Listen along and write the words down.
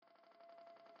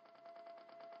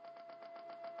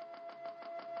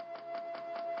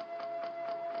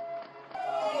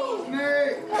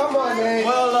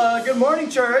Good morning,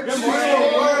 church. Good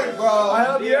morning, bro. I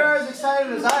hope you're as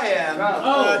excited as I am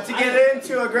to get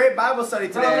into a great Bible study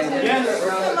today.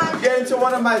 Get into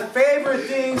one of my favorite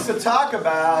things to talk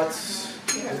about,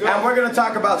 and we're going to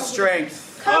talk about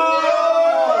strength. So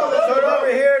we're over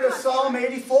here to Psalm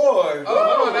 84.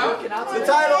 The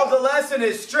title of the lesson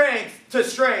is Strength to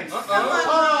Strength. Strength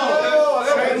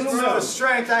to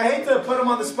Strength. I hate to put him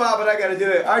on the spot, but I got to do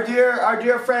it. Our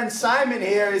dear friend Simon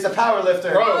here is a power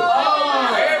lifter.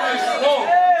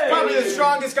 Probably the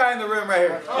strongest guy in the room right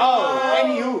here.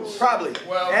 Anywho, probably.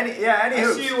 Well, anywho.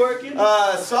 I see you working.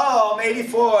 Psalm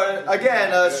 84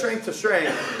 again. Strength to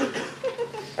Strength.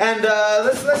 And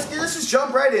let's just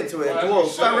jump right into it. We'll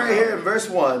start right here in verse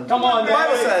 1. Come on, the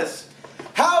Bible says,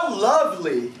 how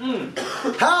lovely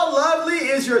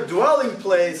is your dwelling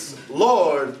place,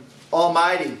 Lord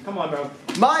Almighty. Come on, bro.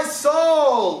 My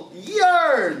soul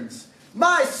yearns,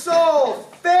 my soul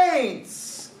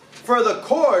faints for the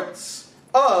courts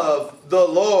of the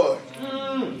Lord.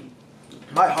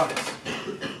 My heart,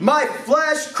 my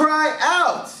flesh cry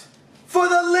out for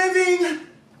the living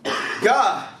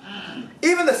God.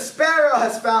 Even the sparrow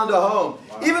has found a home.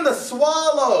 Wow. Even the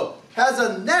swallow has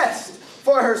a nest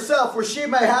for herself where she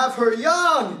may have her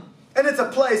young. And it's a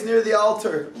place near the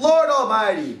altar. Lord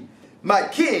Almighty, my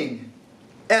King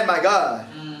and my God.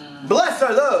 Blessed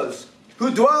are those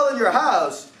who dwell in your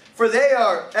house, for they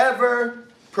are ever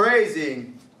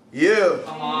praising you.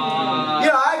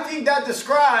 I think that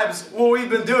describes what we've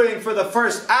been doing for the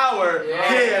first hour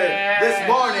here this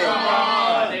morning.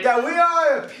 That we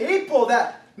are a people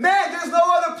that, man, there's no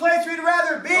other place we'd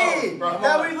rather be.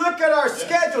 Now we look at our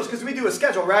schedules, because we do a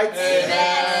schedule, right?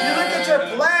 You look at your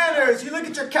planners, you look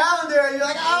at your calendar, and you're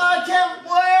like, oh, I can't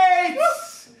wait.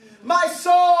 My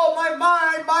soul, my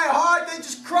mind, my heart, they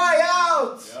just cry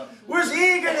out. There's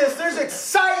eagerness, there's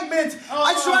excitement.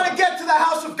 I just want to get to the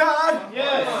house of God.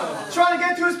 Trying to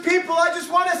get to His people. I just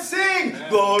want to sing.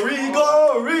 Glory,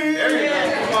 glory.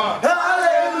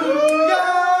 Hallelujah.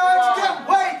 I can't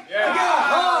wait to get a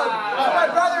hug from my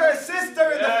brother or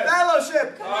sister in the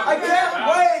fellowship. I can't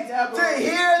wait to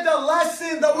hear the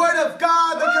lesson, the Word of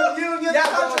God, the communion, the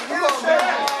contribution.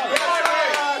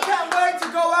 I can't wait to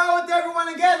go out with everyone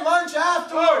and get lunch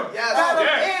afterward.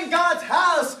 In God's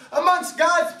house, amongst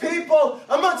God's people,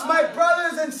 amongst my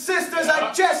brothers and sisters.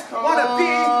 I just want to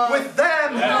be with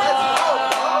them.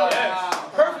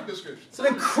 Perfect description. It's an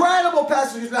incredible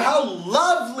passage. How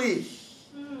lovely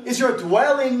is your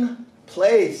dwelling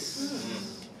place.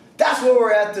 That's where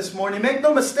we're at this morning. Make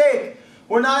no mistake.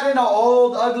 We're not in an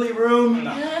old, ugly room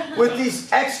with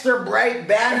these extra bright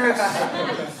banners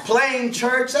playing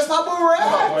church. That's not where we're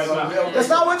at. That's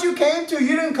not what you came to.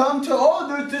 You didn't come to,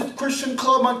 there's this Christian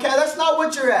club on campus. That's not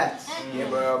what you're at.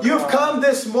 You've come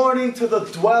this morning to the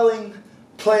dwelling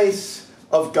place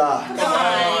of God.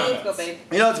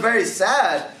 It's very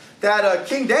sad that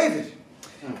King David,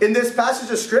 in this passage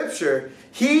of Scripture,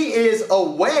 he is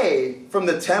away from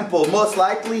the temple. Most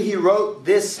likely he wrote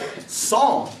this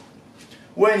psalm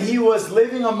when he was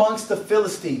living amongst the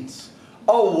Philistines.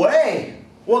 Away,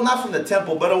 well, not from the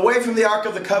temple, but away from the Ark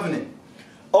of the Covenant.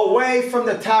 Away from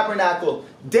the tabernacle.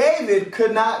 David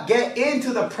could not get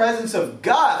into the presence of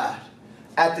God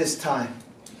at this time.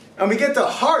 And we get the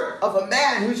heart of a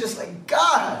man who's just like,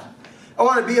 God, I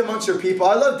want to be amongst your people.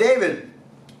 I love David.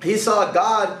 He saw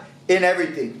God in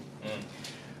everything.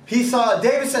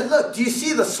 David said, look, do you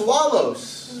see the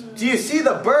swallows? Do you see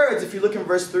the birds? If you look in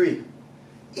verse 3.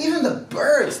 Even the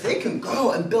birds, they can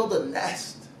go and build a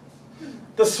nest.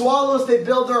 The swallows, they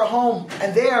build their home,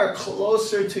 and they are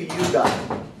closer to you, God,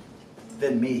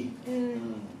 than me.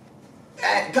 And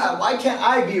God, why can't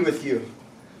I be with you?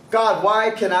 God,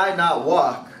 why can I not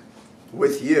walk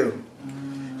with you?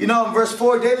 In verse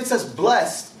 4, David says,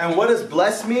 blessed. And what does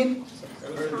blessed mean?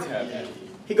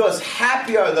 He goes,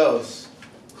 happy are those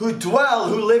who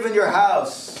live in your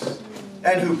house,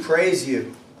 and who praise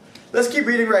you. Let's keep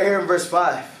reading right here in verse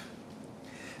 5.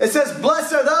 It says,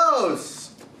 blessed are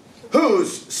those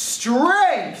whose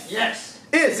strength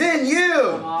is in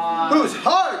you, whose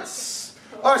hearts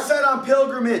are set on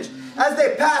pilgrimage as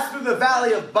they pass through the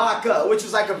valley of Baca, which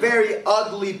is like a very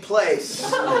ugly place.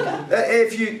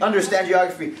 If you understand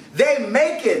geography, they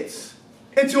make it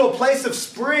into a place of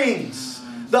springs.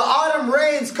 The autumn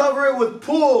rains cover it with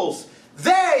pools.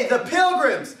 They, the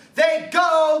pilgrims, they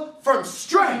go from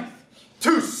strength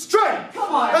to strength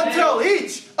until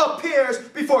each appears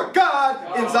before God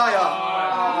in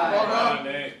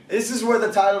Zion. This is where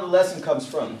the title of the lesson comes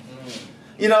from.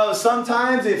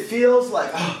 Sometimes it feels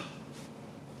like, I'm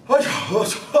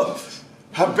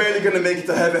barely going to make it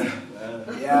to heaven.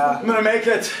 I'm going to make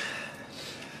it.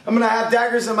 I'm going to have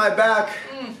daggers in my back.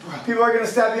 People are going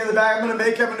to stab me in the back. I'm going to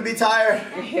make it. I'm going to be tired.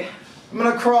 I'm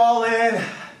going to crawl in.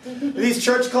 These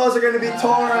church clothes are going to be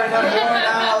torn. I'm worn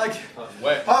out. Like, oh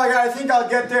God, I think I'll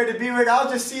get there to be with. I'll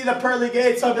just see the pearly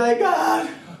gates. I'll be like, God,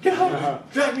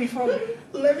 drag me from it.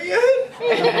 Let me in.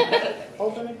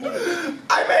 Open the gate.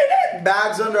 I made it.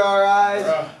 Bags under our eyes.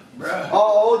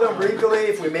 All old and wrinkly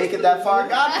if we make it that far.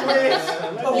 God, please.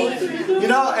 You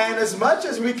know, and as much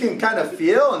as we can kind of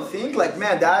feel and think like,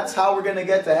 man, that's how we're going to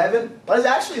get to heaven, but it's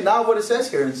actually not what it says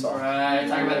here in Psalm. Right,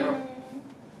 talk about it, bro.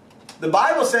 The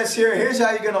Bible says here, here's how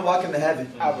you're going to walk into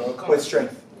heaven. With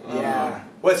strength. Yeah.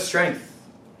 With strength.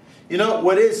 You know,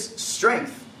 what is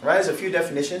strength? Right? There's a few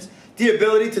definitions. The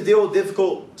ability to deal with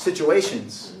difficult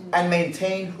situations and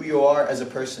maintain who you are as a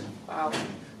person. Wow.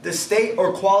 The state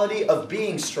or quality of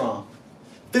being strong.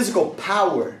 Physical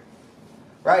power.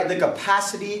 Right? The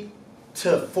capacity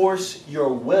to force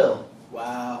your will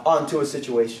onto a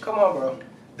situation. Come on, bro.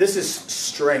 This is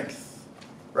strength.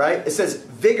 Right? It says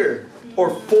vigor or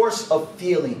force of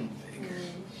feeling.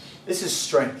 This is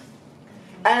strength.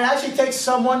 And it actually takes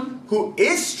someone who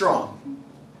is strong.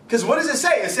 Because what does it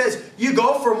say? It says you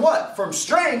go from what? From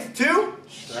strength to?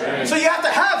 Strength. So you have to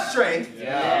have strength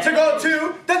to go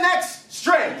to the next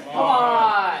strength. Come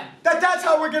on. That's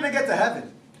how we're going to get to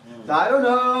heaven. Now, I don't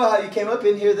know how you came up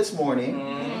in here this morning.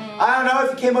 I don't know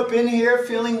if you came up in here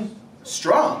feeling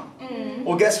strong.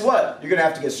 Well, guess what? You're going to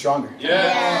have to get stronger.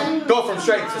 Go from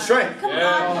strength to strength. Come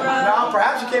on, bro. Now,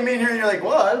 perhaps you came in here and you're like,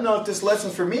 well, I don't know if this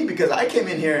lesson's for me because I came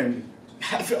in here and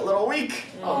I feel a little weak.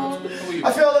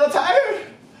 I feel a little tired.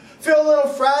 I feel a little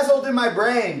frazzled in my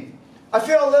brain. I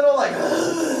feel a little like,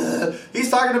 ugh. He's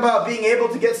talking about being able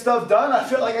to get stuff done. I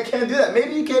feel like I can't do that.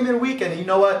 Maybe you came in weak and you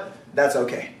know what? That's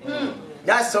okay.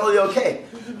 That's totally okay.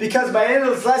 Because by the end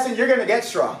of this lesson, you're going to get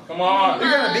strong. Come on. You're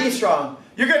going to be strong.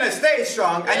 You're going to stay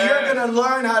strong. And you're going to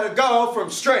learn how to go from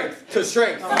strength to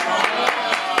strength.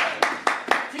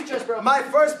 Teach us, bro. My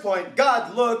first point,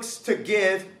 God looks to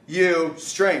give you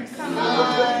strength.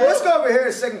 Let's go over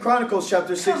here to 2 Chronicles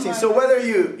chapter 16. So whether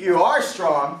you are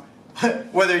strong,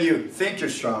 whether you think you're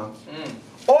strong,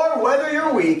 or whether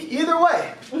you're weak, either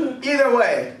way,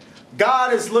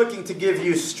 God is looking to give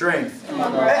you strength.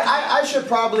 I should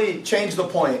probably change the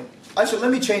point.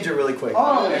 Let me change it really quick.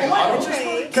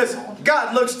 Because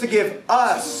God looks to give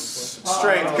us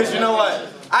strength. Because you know what?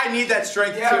 I need that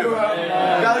strength too.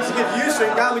 God looks to give you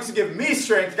strength. God looks to give me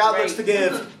strength. God looks to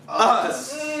give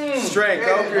us strength.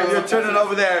 I hope you're turning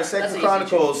over there. 2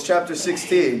 Chronicles chapter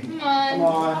 16. Come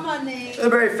on, Nate. It's a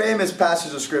very famous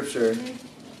passage of scripture.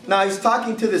 Now he's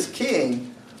talking to this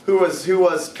king who was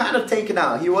kind of taken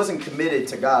out. He wasn't committed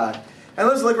to God. And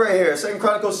let's look right here. 2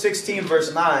 Chronicles 16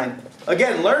 verse 9.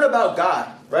 Again, learn about God.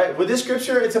 Right? With this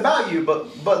scripture, it's about you, but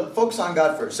focus on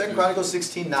God first. 2 Chronicles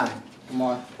 16, 9. Come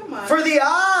on. For the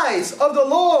eyes of the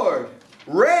Lord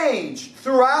range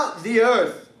throughout the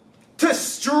earth to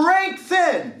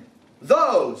strengthen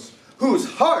those whose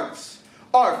hearts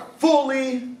are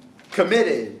fully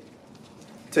committed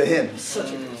to Him.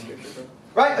 Such a good scripture, bro.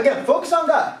 Right? Again, focus on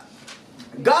God.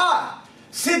 God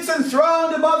sits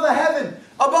enthroned above the heaven,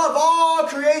 above all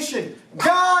creation.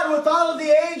 God with all of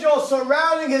the angels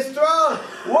surrounding His throne,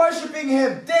 worshiping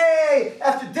Him day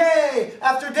after day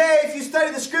after day. If you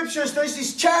study the scriptures, there's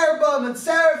these cherubim and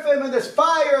seraphim, and there's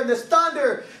fire and there's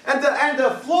thunder, and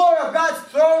the floor of God's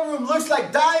throne room looks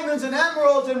like diamonds and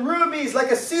emeralds and rubies, like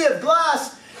a sea of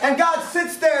glass. And God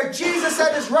sits there, Jesus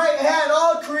at His right hand,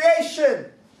 all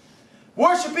creation,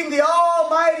 worshiping the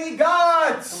Almighty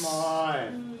God. Come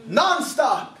on.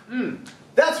 Non-stop.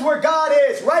 That's where God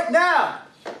is right now.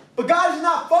 But God is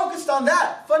not focused on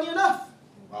that, funny enough.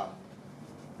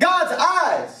 God's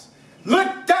eyes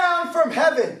look down from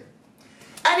heaven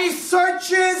and He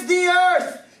searches the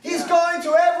earth. He's going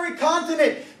to every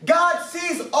continent. God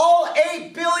sees all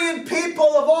 8 billion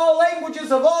people of all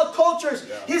languages, of all cultures.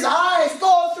 His eyes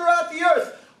go throughout the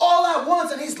earth all at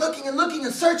once, and He's looking and looking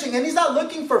and searching, and He's not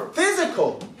looking for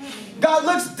physical. God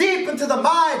looks deep into the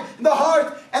mind, and the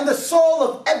heart, and the soul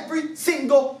of every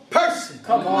single person.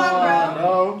 Come on,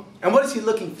 bro. And what is He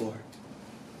looking for?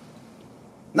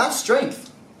 Not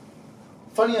strength.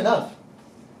 Funny enough,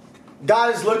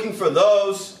 God is looking for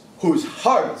those whose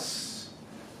hearts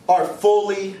are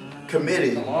fully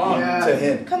committed to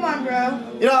Him. Come on, bro.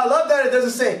 You know, I love that it doesn't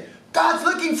say, God's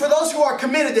looking for those who are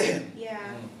committed to Him. Yeah.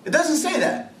 It doesn't say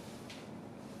that.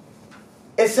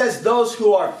 It says those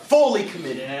who are fully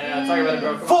committed. Yeah, I'm talking about it,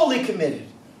 bro. Fully committed.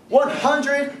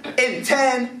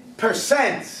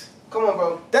 110%. Come on,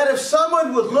 bro. That if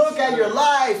someone would look at your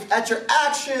life, at your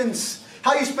actions,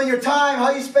 how you spend your time,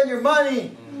 how you spend your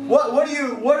money,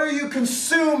 What are you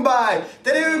consumed by?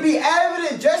 That it would be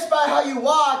evident just by how you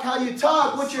walk, how you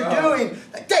talk, what you're doing.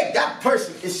 Like, dang, that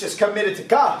person is just committed to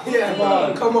God. Yeah,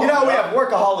 come on. You know, we have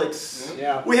workaholics.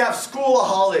 Yeah. We have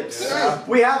schoolaholics. Yeah.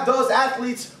 We have those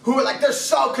athletes who are like, they're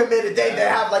so committed. They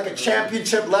have like a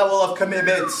championship level of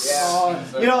commitments.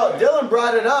 Yeah. You know, Dylan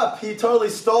brought it up. He totally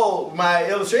stole my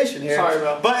illustration here. Sorry,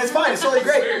 bro. But it's fine. It's totally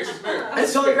great.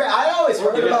 It's totally great. I always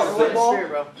heard about football.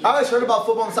 I always heard about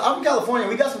football. I'm from California.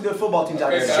 We got some good football teams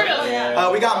out here. True.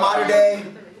 Yeah. We got Modern Day,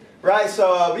 right?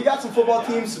 So we got some football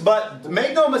teams. But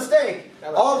make no mistake,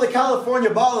 all the California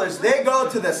ballers, they go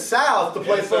to the South to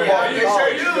play football. I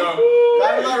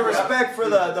have a lot of respect for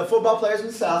the football players in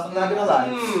the South. I'm not gonna lie.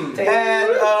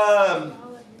 And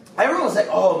everyone was like,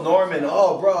 "Oh, Norman,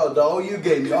 oh, bro, the OU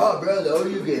games, oh, bro, the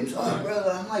OU games, oh, bro."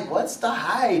 I'm like, "What's the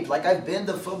hype?" Like, I've been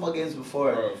to football games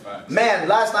before. Man,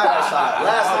 last night I saw it.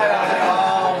 Last night I was like,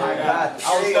 "Oh my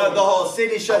God!" The whole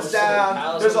city shuts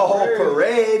down. There's a whole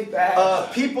parade.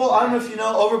 People, I don't know if you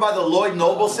know, over by the Lloyd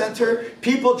Noble Center,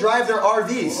 people drive their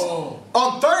RVs.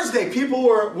 On Thursday, people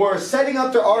were setting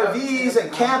up their RVs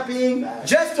and camping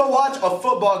just to watch a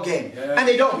football game, and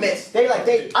they don't miss.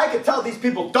 I could tell these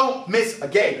people don't miss a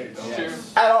game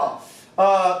at all.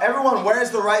 Everyone wears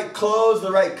the right clothes,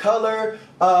 the right color.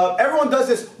 Everyone does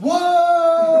this.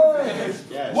 Whoa,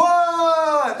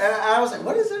 whoa, and I was like,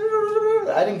 what is it?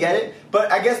 I didn't get it,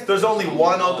 but I guess there's only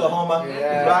one Oklahoma,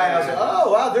 right? I was like,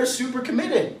 oh wow, they're super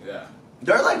committed.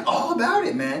 They're like all about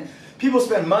it, man. People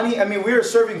spend money. I mean, we were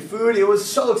serving food. It was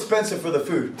so expensive for the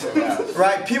food,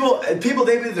 right? People,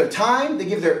 they give their time, they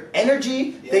give their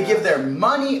energy, they give their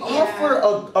money, all for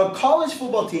a college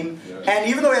football team. And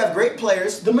even though we have great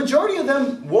players, the majority of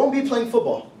them won't be playing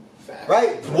football,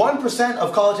 right? 1%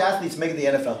 of college athletes make the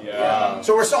NFL.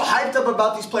 So we're so hyped up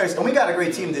about these players, and we got a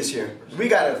great team this year. We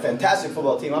got a fantastic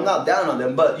football team. I'm not down on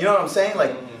them, but you know what I'm saying?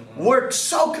 Like, we're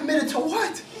so committed to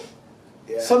what?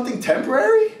 Something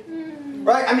temporary?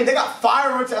 Right? I mean, they got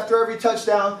fireworks after every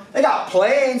touchdown. They got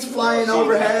planes flying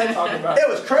overhead. It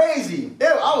was crazy.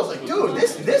 I was like, dude,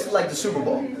 this is like the Super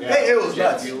Bowl. It was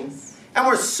nuts. And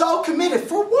we're so committed.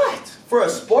 For what? For a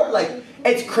sport? Like,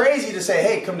 it's crazy to say,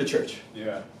 hey, come to church.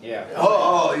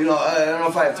 Oh, you know, I don't know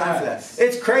if I have time for that.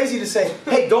 It's crazy to say,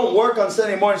 hey, don't work on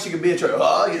Sunday morning so you can be at church.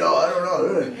 Oh, you know, I don't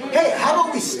know. Hey, how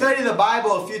about we study the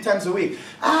Bible a few times a week?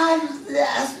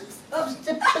 You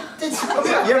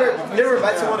ever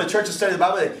invite someone to church to study the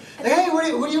Bible? Like, hey, what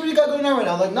do you got going on right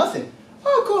now? I'm like, nothing.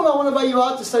 Oh, cool. I want to invite you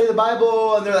out to study the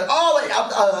Bible. And they're like, oh, wait,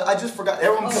 I just forgot.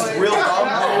 Everyone becomes real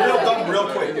dumb real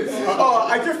quick. Oh,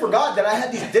 I just forgot that I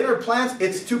had these dinner plans.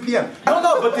 It's 2 p.m.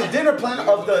 No, but the dinner plan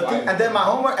of the thing, and then my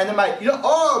homework, and then my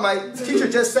teacher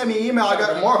just sent me an email. I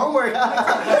got more homework.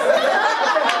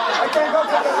 I can't go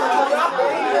to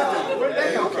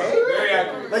okay.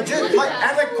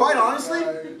 Like, quite honestly,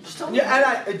 and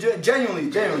I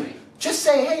genuinely, just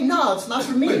say, hey, no, it's not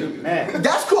for me. Man.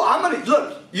 That's cool.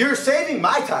 Look, you're saving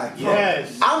my time.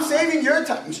 Yes. I'm saving your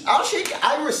time.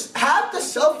 Have the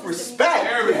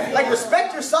self-respect. Like,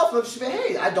 respect yourself.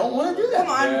 Hey, I don't want to do that.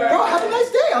 Come on, bro. Have a nice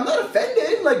day. I'm not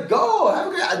offended. Like, go. Have a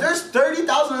great day. There's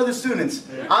 30,000 other students.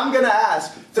 I'm going to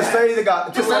ask to study the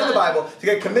Bible, to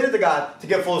get committed to God, to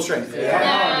get full of strength. Like,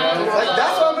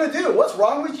 that's what I'm going to do. What's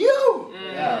wrong with you?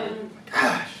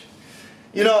 Gosh.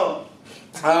 You know,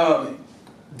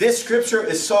 this scripture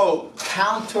is so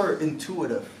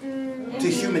counterintuitive to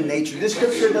human nature. This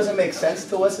scripture doesn't make sense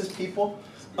to us as people.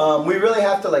 We really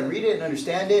have to read it and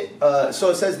understand it. So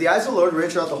it says, the eyes of the Lord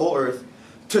range throughout the whole earth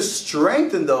to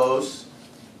strengthen those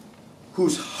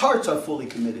whose hearts are fully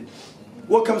committed.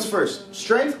 What comes first?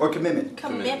 Strength or commitment?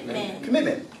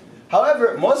 Commitment.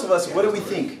 However, most of us, what do we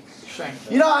think? Strength.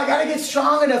 You know, I got to get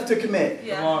strong enough to commit.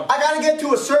 I got to get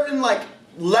to a certain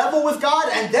level with God,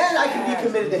 and then I can be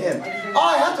committed to Him. Oh,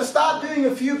 I have to stop doing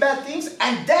a few bad things,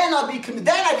 and then I'll be committed.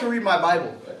 Then I can read my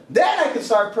Bible. Then I can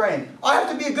start praying. I have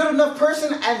to be a good enough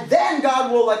person, and then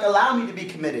God will allow me to be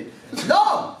committed.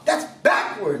 No, that's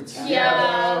backwards.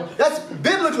 That's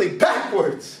biblically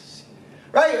backwards.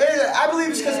 Right? I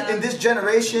believe it's because in this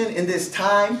generation, in this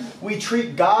time, we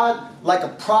treat God like a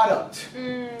product.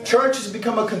 Church has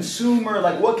become a consumer.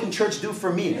 Like, what can church do for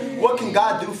me? What can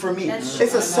God do for me? It's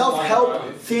a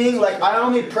self-help thing. Like, I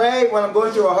only pray when I'm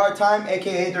going through a hard time,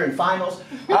 aka during finals.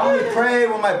 I only pray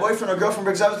when my boyfriend or girlfriend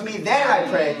breaks up with me. Then I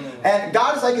pray. And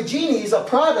God is like a genie. He's a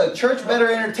product. Church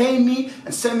better entertain me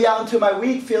and send me out into my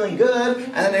week feeling good.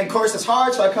 And then, of course, it's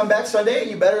hard, so I come back Sunday.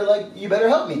 You better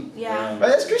help me. Right?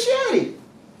 That's Christianity.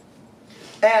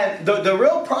 And the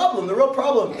real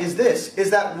problem is this, is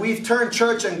that we've turned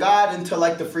church and God into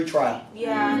the free trial.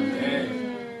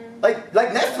 Like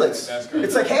Netflix. That's crazy.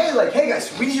 It's like, hey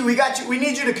guys, we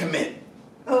need you to commit.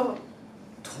 Oh.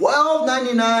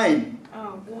 $12.99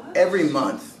 Oh, what? every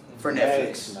month for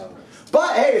Netflix. No.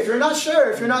 But hey, if you're not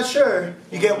sure,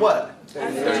 you get what?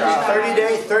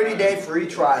 30-day free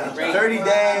trial.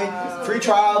 30-day free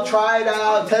trial. Try it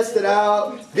out, test it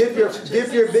out. Dip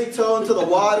your big toe into the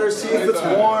water, see if it's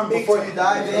warm before you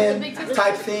dive in,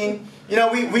 type thing. You know,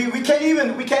 we can't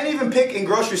even pick in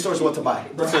grocery stores what to buy.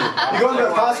 You go into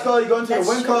a Costco, you go into a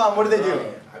Winco, and what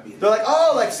do? They're like,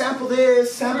 oh, like sample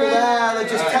this, sample that, like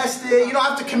just test it. You don't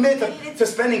have to commit to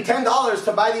spending $10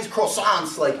 to buy these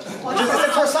croissants. Like, it's a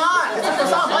croissant. It's a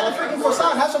croissant. Buy the freaking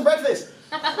croissant. Have some breakfast.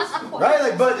 Right?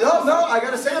 Like, but no, I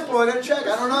got to sample. I got to check.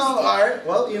 I don't know. All right.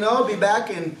 Well, you know, I'll be back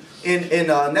in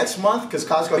next month because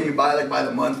Costco you buy like by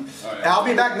the month. And I'll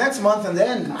be back next month, and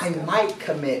then I might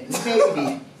commit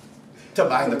maybe to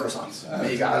buying the croissants.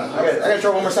 Maybe. I got to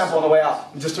throw one more sample on the way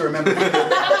out just to remember.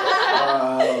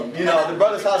 You know, the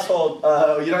brother's household.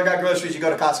 You don't got groceries, you go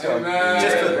to Costco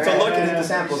just to look and hit the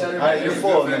samples. All right, you're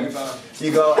full. And then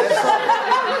you go. And so,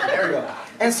 there we go.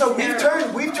 And so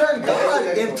we've turned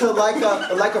God into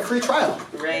like a free trial.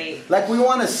 Right. Like we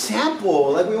want to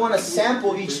sample. Like we want to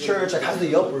sample each church. Like how's the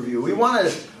Yelp review? We want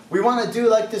to do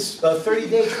like this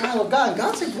 30-day trial of God. And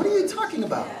God's like, what are you talking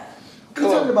about? What are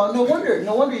you talking about? No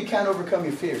wonder you can't overcome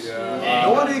your fears. Yeah.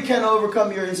 No wonder you can't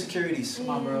overcome your insecurities. Come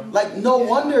on, bro. Like no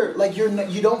wonder like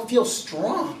you don't feel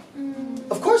strong.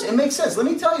 Of course, it makes sense. Let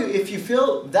me tell you, if you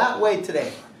feel that way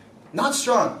today, not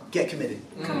strong, get committed.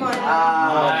 Come on.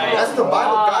 That's the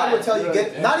Bible. God will tell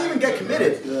you, not even get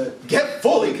committed, get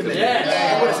fully committed.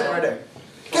 Yes. What is it right there?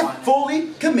 Get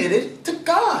fully committed to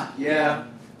God. Yeah.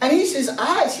 And He's His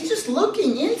eyes. He's just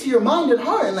looking into your mind and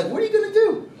heart and like, what are you going to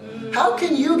do? How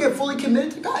can you get fully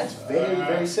committed to God? It's very,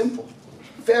 very simple.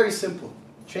 Very simple.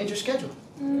 Change your schedule.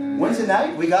 Wednesday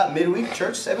night, we got midweek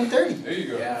church, 7:30. There you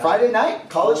go. Yeah. Friday night,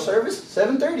 college service,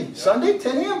 7:30. Sunday,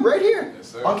 10 a.m. right here. Yes,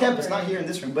 sir. On campus, not here in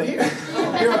this room, but here.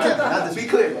 Here on campus, not this. Be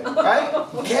clear.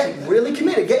 Right? Get really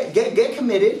committed. Get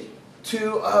committed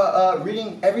to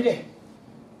reading every day.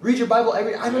 Read your Bible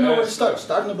every day. I don't know where to start.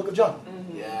 Start in the book of John.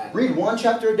 Yeah. Read one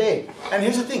chapter a day. And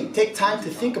here's the thing. Take time to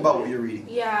think about what you're reading.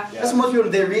 Yeah. That's most people,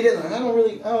 they read it and I don't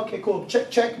really, oh, okay, cool,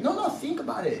 check. No, think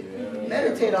about it.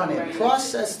 Meditate on it.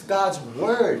 Process God's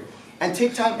word. And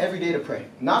take time every day to pray.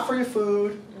 Not for your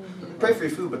food. Pray for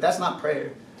your food, but that's not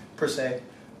prayer, per se.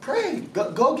 Pray.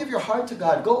 Go give your heart to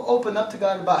God. Go open up to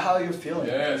God about how you're feeling.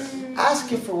 Yes. Ask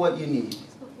Him for what you need.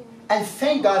 And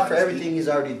thank God for everything He's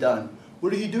already done.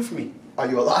 What did He do for me? Are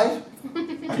you alive?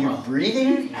 Are you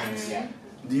breathing?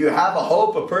 Do you have a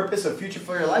hope, a purpose, a future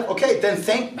for your life? Okay, then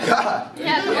thank God.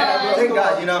 Yeah. Thank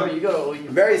God. You know, You go.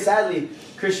 very sadly,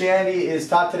 Christianity is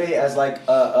taught today as like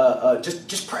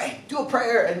just pray, do a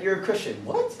prayer, and you're a Christian.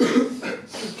 What?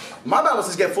 My Bible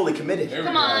says get fully committed.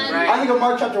 Come on. I think of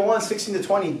Mark chapter 1,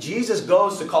 16-20. Jesus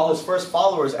goes to call His first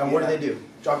followers, and what do?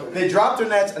 They drop their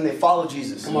nets and they follow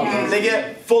Jesus. They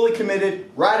get fully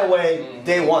committed right away,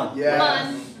 day one. Come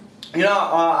on. You know,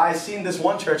 I seen this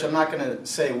one church. I'm not gonna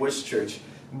say which church,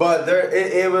 but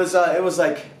it was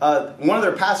like one of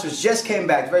their pastors just came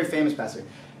back, very famous pastor,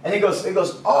 and he goes,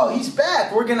 oh, he's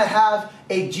back. We're gonna have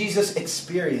a Jesus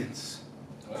experience.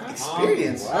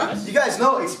 Experience. You guys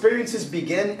know experiences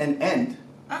begin and end.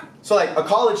 So like a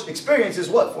college experience is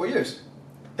what, 4 years?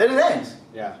 Then it ends.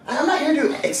 Yeah. I'm not here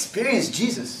to experience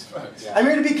Jesus. Yeah. I'm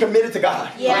here to be committed to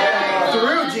God. Yeah.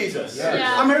 Through Jesus.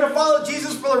 Yeah. I'm here to follow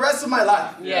Jesus for the rest of my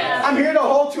life. Yeah. I'm here to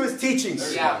hold to His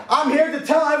teachings. Yeah. I'm here to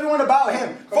tell everyone about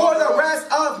Him for the rest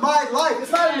of my life.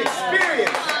 It's not an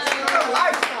experience. It's a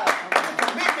lifestyle. It's a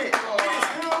commitment. It is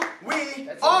who we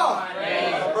are.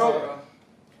 Yeah. Bro.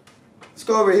 Let's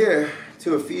go over here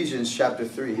to Ephesians chapter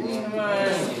 3.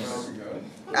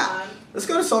 Let's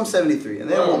go to Psalm 73, and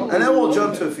then we'll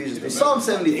jump to Ephesians 3. Psalm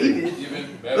 73. Even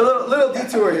A better. little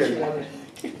detour here.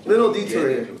 Little detour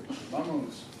here.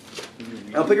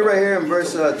 I'll pick it right here in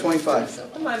verse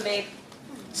 25. Come on, babe.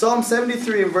 Psalm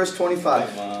 73 and verse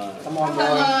 25. Come on, boy.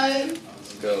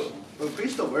 Let's go. Bro,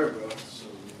 preach the word, bro.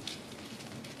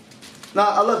 Now,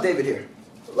 I love David here.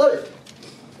 Love it.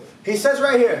 He says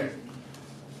right here,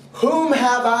 whom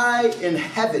have I in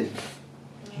heaven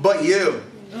but you?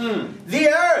 The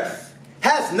earth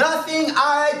has nothing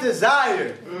I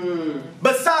desire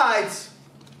besides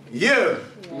you.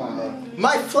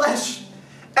 My flesh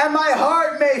and my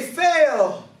heart may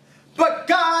fail, but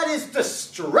God is the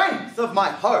strength of my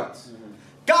heart.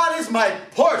 God is my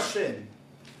portion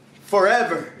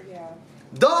forever.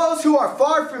 Those who are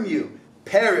far from you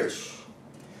perish.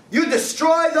 You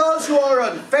destroy those who are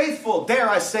unfaithful, dare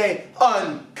I say,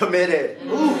 uncommitted.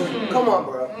 Ooh, come on,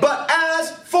 bro. But as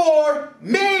for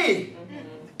me,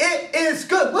 it is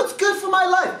good. What's good for my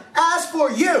life? As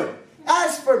for you,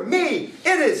 as for me,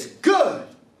 it is good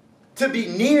to be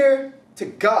near to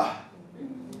God.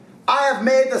 I have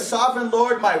made the sovereign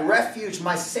Lord my refuge,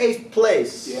 my safe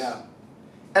place. Yeah.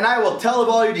 And I will tell of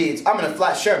all your deeds. I'm going to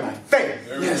flat share my faith.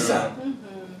 Yes, sir.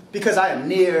 Because I am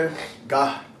near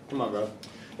God. Come on, bro.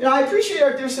 You know, I appreciate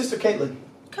our dear sister Caitlin.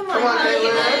 Come Come on,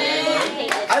 Caitlin.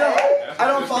 I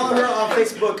don't follow her on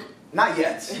Facebook, not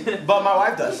yet, but my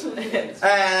wife does.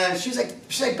 And she's like,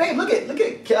 babe, look at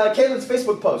Caitlin's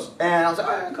Facebook post. And I was like,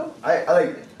 all right, cool.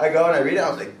 I go and I read it. I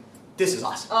was like, this is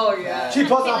awesome. Oh, yeah. She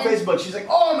posts on Facebook. She's like,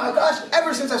 oh my gosh,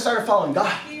 ever since I started following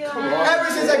God, ever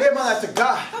since I gave my life to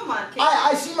God, Come on, Caitlin.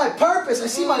 I see my purpose. I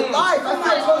see my life. I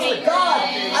feel close to God.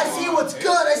 I see what's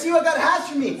good. I see what God has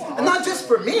for me. And not just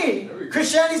for me.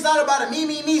 Christianity's not about a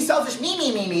me, selfish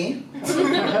me.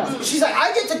 She's like,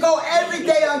 I get to go every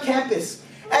day on campus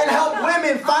and help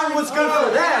women find what's good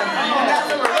for them. And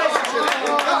that's a relationship.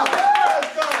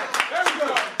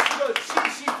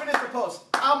 She finished her post.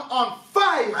 I'm on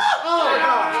fire. Oh,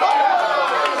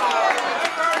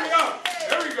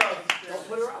 There we go. Don't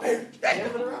put her out.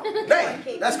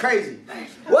 Hey, that's crazy.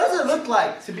 What does it look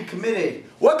like to be committed?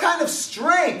 What kind of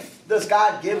strength does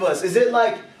God give us? Is it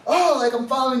like, oh, like I'm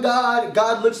following God,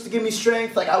 God looks to give me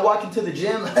strength, like I walk into the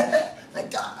gym, like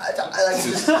God, I like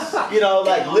just,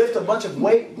 like lift a bunch of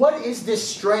weight? What is this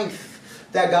strength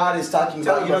that God is talking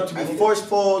about? To be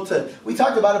forceful, we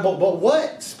talked about it, but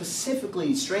what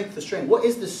specifically, strength to strength? What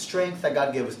is the strength that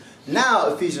God gives us? Now,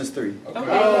 Ephesians 3.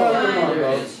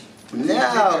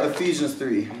 Now, Ephesians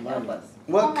 3.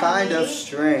 What kind of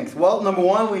strength? Well, number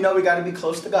one, we know we got to be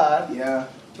close to God. Yeah.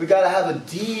 We got to have a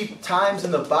deep times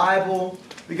in the Bible.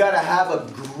 We got to have a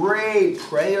great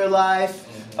prayer life.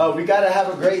 We got to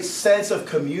have a great sense of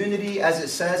community, as it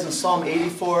says in Psalm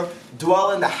 84.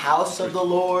 Dwell in the house of the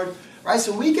Lord. Right?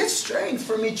 So we get strength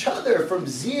from each other, from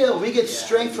zeal. We get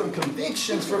strength from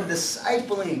convictions, from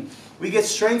discipling. We get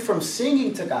strength from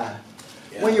singing to God.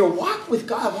 Yeah. When you walk with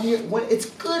God, when it's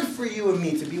good for you and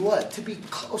me to be what? To be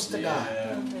close to God.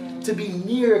 To be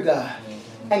near God.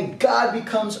 And God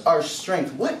becomes our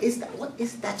strength. What is that? What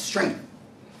is that strength?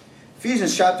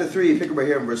 Ephesians chapter 3, pick up right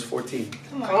here in verse 14.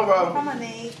 Come on, bro. Come on,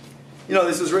 Nate.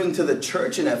 This is written to the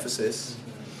church in Ephesus.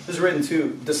 This is written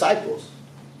to disciples.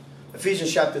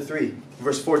 Ephesians chapter 3,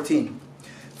 verse 14.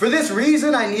 For this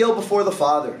reason I kneel before the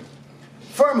Father,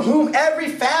 from whom every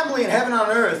family in heaven and on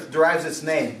earth derives its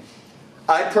name.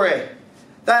 I pray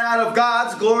that out of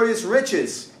God's glorious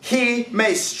riches He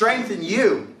may strengthen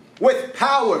you with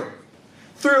power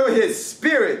through His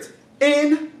Spirit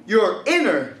in your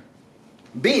inner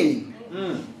being,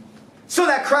 so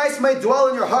that Christ may dwell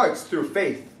in your hearts through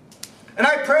faith. And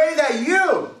I pray that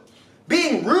you,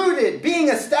 being rooted, being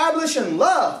established in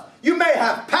love, you may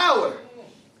have power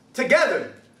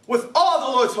together with all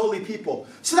the Lord's holy people,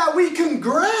 so that we can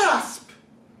grasp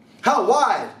how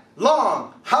wide,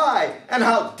 long, high, and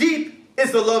how deep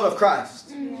is the love of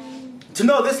Christ. To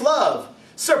know this love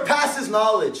surpasses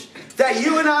knowledge, that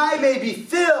you and I may be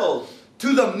filled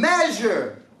to the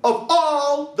measure of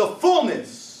all the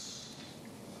fullness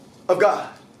of God.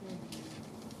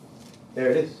 There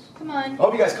it is. Come on. I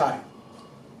hope you guys caught it.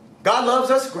 God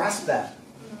loves us, grasp that.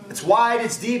 It's wide,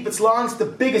 it's deep, it's long, it's the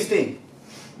biggest thing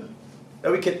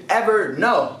that we could ever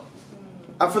know.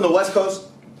 I'm from the West Coast,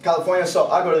 California, so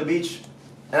I go to the beach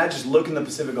and I just look in the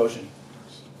Pacific Ocean.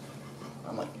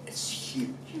 I'm like, it's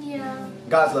huge. Yeah.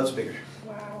 God's love's bigger.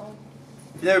 Wow.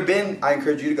 If you've never been, I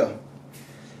encourage you to go.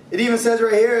 It even says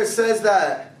right here, it says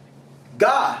that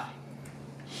God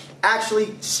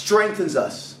actually strengthens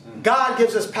us. God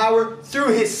gives us power through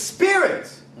His Spirit.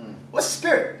 What's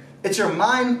Spirit? It's your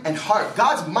mind and heart.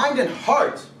 God's mind and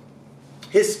heart.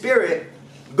 His Spirit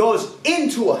goes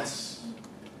into us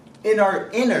in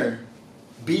our inner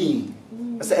being.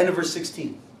 That's the end of verse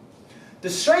 16. The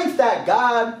strength that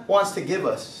God wants to give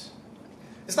us,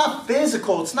 it's not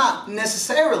physical. It's not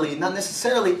necessarily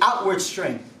outward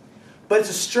strength. But it's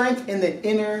a strength in the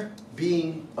inner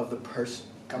being of the person.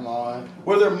 Come on.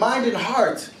 Where their mind and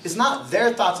heart is not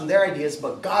their thoughts and their ideas,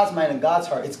 but God's mind and God's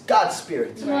heart. It's God's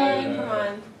Spirit. Right. Come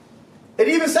on. It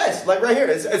even says, like right here,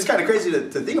 it's kind of crazy to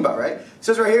think about, right? It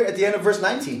says right here at the end of verse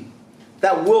 19,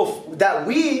 that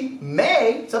we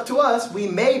may, it's up to us, we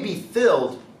may be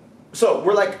filled. So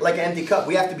we're like an empty cup.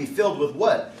 We have to be filled with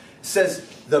what? It says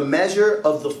the measure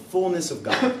of the fullness of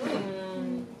God.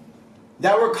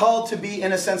 That we're called to be,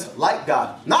 in a sense, like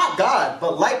God. Not God,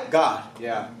 but like God.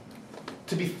 Yeah.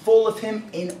 To be full of Him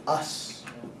in us.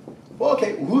 Well,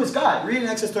 okay, who is God? Read in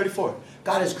Exodus 34.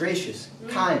 God is gracious,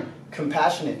 kind,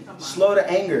 compassionate, slow to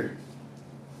anger.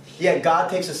 Yet God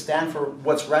takes a stand for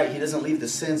what's right. He doesn't leave the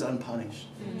sins unpunished.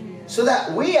 So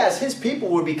that we as His people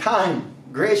would be kind,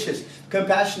 gracious,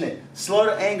 compassionate, slow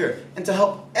to anger, and to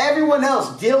help everyone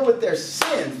else deal with their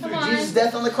sin through Jesus'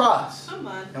 death on the cross. Come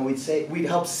on. And we'd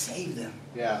help save them.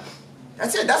 Yeah.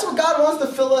 That's it. That's what God wants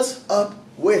to fill us up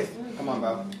with. Come on,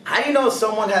 bro. How do you know if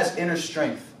someone has inner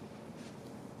strength?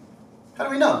 How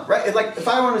do we know, right? It's like, if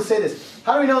I wanted to say this,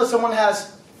 how do we know if someone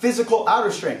has physical outer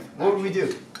strength? What would we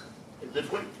do?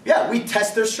 Lift weight. Yeah, we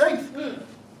test their strength.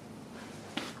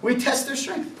 We test their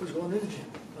strength. Who's going to the gym?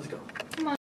 Let's go.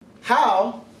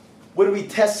 How would we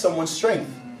test someone's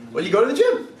strength? Well, you go to the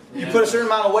gym. You put a certain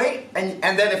amount of weight, and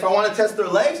then if I want to test their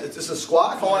legs, it's just a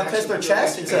squat. If I want to test their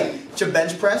chest, it's a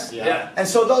bench press. Yeah. And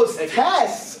so those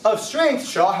tests of strength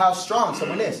show how strong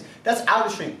someone is. That's outer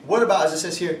strength. What about, as it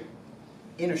says here,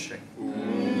 inner strength?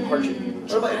 Hardship.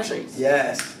 What about inner strength?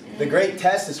 Yes. The great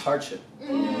test is hardship.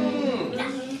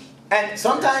 And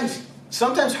sometimes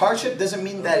hardship doesn't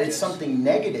mean that it's something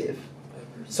negative.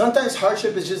 Sometimes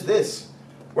hardship is just this.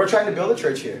 We're trying to build a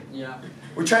church here. Yeah.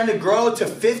 We're trying to grow to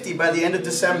 50 by the end of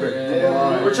December.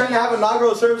 Yeah. We're trying to have an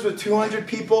inaugural service with 200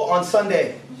 people on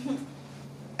Sunday.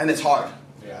 And it's hard.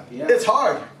 Yeah. It's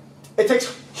hard. It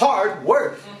takes hard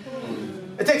work.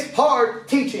 It takes hard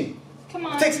teaching. Come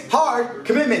on. It takes hard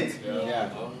commitment. Yeah.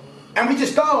 And we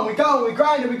just go and we go and we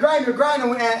grind and we grind and we grind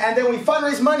and then we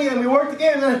fundraise money and we work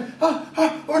again and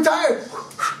then we're tired.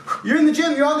 You're in the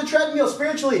gym, you're on the treadmill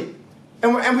spiritually.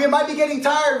 And we might be getting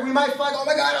tired. We might feel like, oh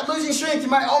my God, I'm losing strength. You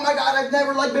might, oh my God, I've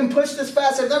never been pushed this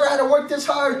fast. I've never had to work this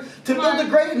hard to build a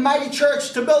great and mighty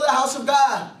church, to build a house of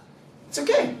God. It's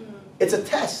okay. It's a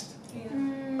test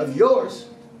of yours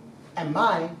and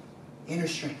my inner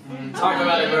strength. Talk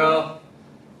about it, bro.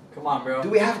 Come on, bro. Do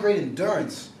we have great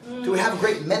endurance? Do we have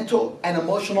great mental and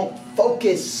emotional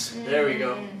focus? There we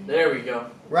go. There we go.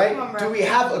 Right? Do we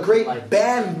have a great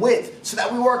bandwidth so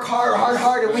that we work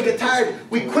hard, and we get tired,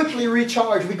 we quickly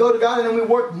recharge, we go to God and then we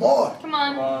work more? Come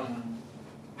on.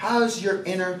 How's your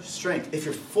inner strength? If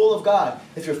you're full of God,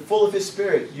 if you're full of His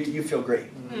Spirit, you feel great.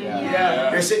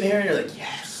 Yeah. You're sitting here and you're like,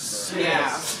 yes.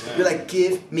 Yeah. You're like,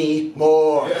 give me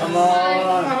more. Come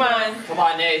on. Come on. Come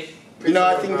on, Nate. You know,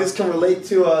 I think this can relate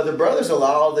to the brothers a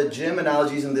lot, all the gym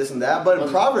analogies and this and that. But in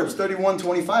Proverbs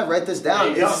 31:25, write this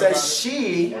down. It says,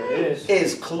 she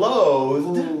is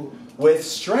clothed with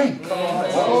strength. Come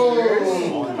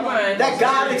on. That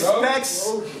God expects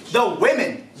the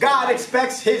women, God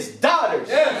expects His daughters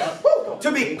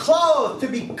to be clothed, to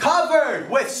be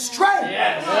covered with strength.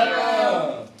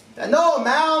 That no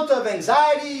amount of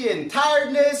anxiety and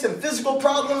tiredness and physical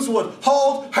problems would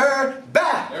hold her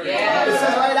back. It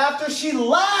says right after she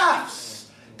laughs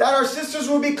that our sisters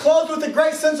will be clothed with a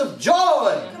great sense of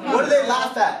joy. What do they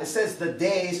laugh at? It says the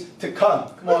days to come.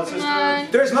 Come on,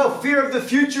 sisters. There's no fear of the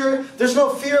future. There's no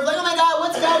fear of like, oh my God,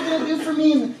 what's God going to do for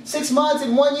me in 6 months,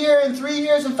 in 1 year, in 3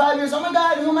 years, in 5 years? Oh my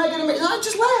God, who am I going to make? No,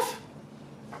 just laugh.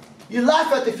 You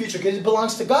laugh at the future because it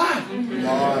belongs to God.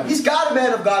 He's got a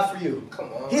man of God for you.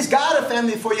 He's got a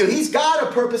family for you. He's got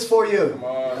a purpose for you.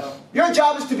 Your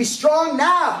job is to be strong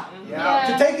now.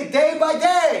 To take it day by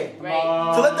day.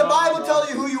 To let the Bible tell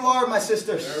you who you are, my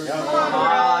sisters.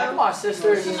 Come on,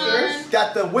 sisters.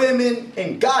 That the women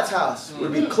in God's house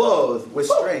would be clothed with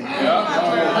strength.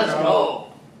 Let's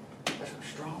go.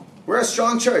 We're a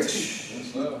strong church.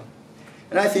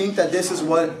 And I think that this is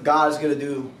what God is going to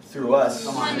do through us.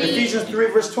 Ephesians 3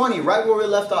 verse 20, right where we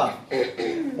left off.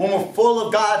 When we're full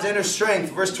of God's inner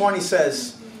strength, verse 20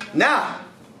 says, now,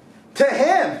 to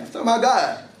Him, talking about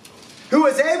God, who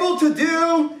is able to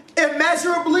do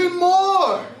immeasurably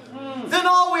more than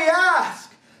all we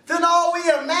ask, than all we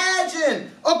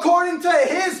imagine, according to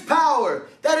His power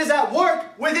that is at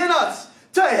work within us.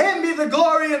 To Him be the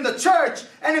glory in the church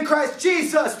and in Christ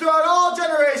Jesus throughout all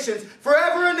generations,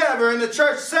 forever and ever. And the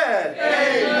church said,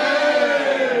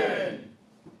 Amen.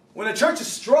 When a church is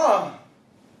strong,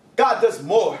 God does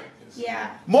more.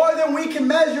 Yeah. More than we can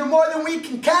measure, more than we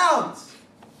can count.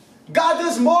 God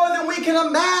does more than we can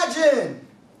imagine.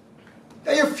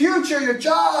 That your future, your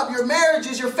job, your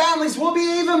marriages, your families will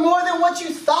be even more than what you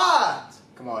thought.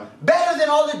 Come on. Better than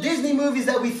all the Disney movies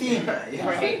that we think.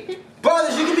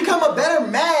 Brothers, you can become a better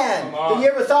man than you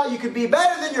ever thought you could be.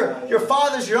 Better than your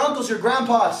fathers, your uncles, your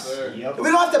grandpas. We don't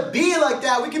have to be like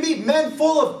that. We can be men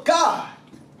full of God.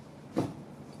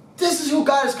 This is who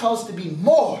God has called us to be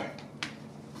more.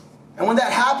 And when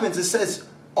that happens, it says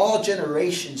all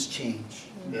generations change.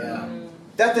 Yeah.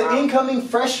 That the incoming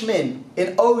freshmen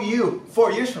in OU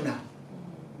 4 years from now,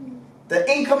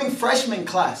 the incoming freshman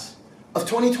class of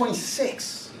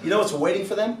 2026, You know what's waiting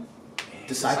for them?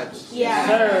 Disciples. Yeah.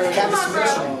 Sir. Come Campus on,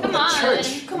 ministry. bro. Come A on.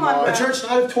 church. Come on, bro. A church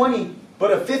not of 20,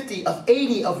 but of 50, of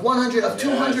 80, of 100, of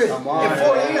 200. come on. In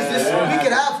 4 years, we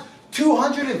could have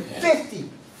 250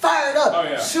 fired up Oh,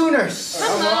 yeah. Sooners.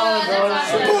 Come on.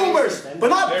 That's awesome. Boomers. But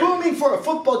not booming for a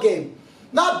football game.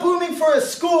 Not booming for a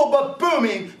school, but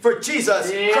booming for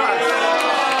Jesus Christ.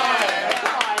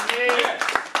 Come on, dude.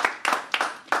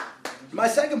 My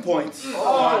second point,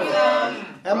 Yeah.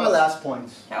 and my last point.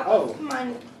 Oh. Come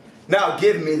on. Now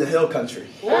give me the hill country.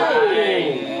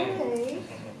 Okay.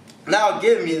 Now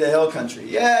give me the hill country.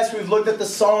 Yes, we've looked at the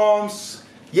Psalms.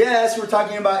 Yes, we're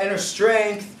talking about inner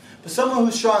strength. But someone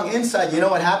who's strong inside, you know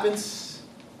what happens?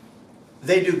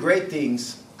 They do great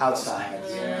things outside.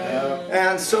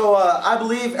 And so I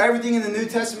believe everything in the New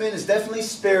Testament is definitely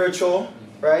spiritual,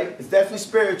 right? It's definitely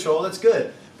spiritual. That's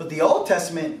good. But the Old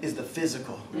Testament is the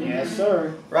physical. Yes,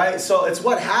 sir. Right? So it's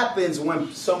what happens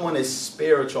when someone is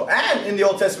spiritual. And in the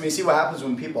Old Testament, you see what happens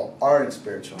when people aren't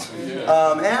spiritual. And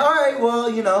all right,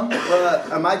 well, you know,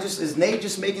 is Nate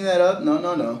just making that up?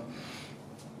 No.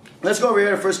 Let's go over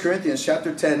here to 1 Corinthians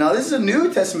chapter 10. Now, this is a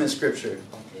New Testament scripture.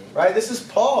 Right? This is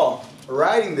Paul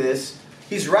writing this.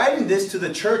 He's writing this to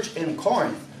the church in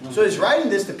Corinth. So he's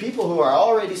writing this to people who are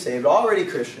already saved, already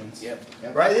Christians.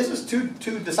 Yep. Right? This is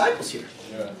two disciples here.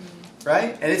 Yeah.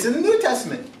 Right? And it's in the New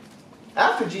Testament.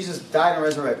 After Jesus died and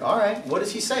resurrected. All right, what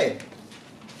does he say?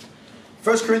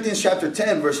 1 Corinthians chapter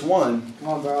 10, verse 1. Come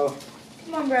on, bro.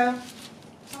 Come on, bro.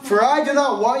 For I do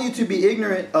not want you to be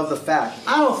ignorant of the fact.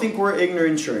 I don't think we're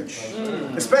ignorant in church.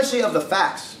 Especially of the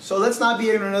facts. So let's not be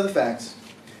ignorant of the facts.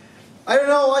 I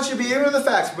don't want you to be ignorant of the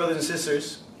facts, brothers and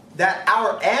sisters, that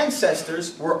our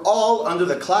ancestors were all under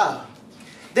the cloud.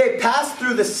 They passed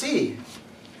through the sea.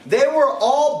 They were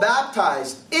all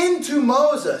baptized into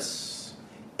Moses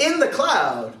in the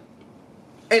cloud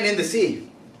and in the sea.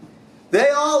 They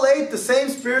all ate the same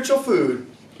spiritual food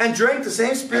and drank the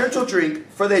same spiritual drink,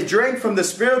 for they drank from the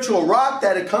spiritual rock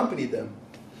that accompanied them.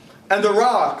 And the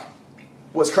rock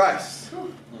was Christ.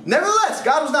 Nevertheless,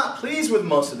 God was not pleased with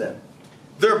most of them.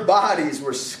 Their bodies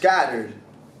were scattered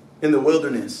in the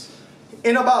wilderness.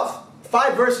 In about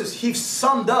 5 verses, he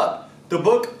summed up the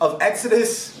book of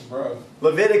Exodus,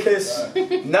 Leviticus,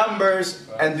 Numbers,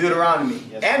 and Deuteronomy.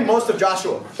 And most of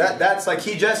Joshua. That's like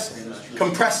he just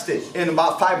compressed it in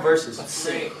about 5 verses.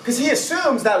 Because he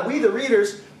assumes that we, the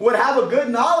readers, would have a good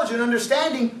knowledge and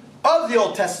understanding of the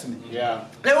Old Testament. Yeah.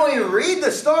 Then when we read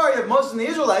the story of Moses and the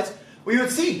Israelites, we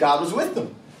would see God was with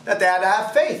them. That they had to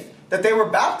have faith. That they were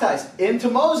baptized into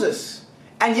Moses.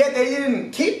 And yet they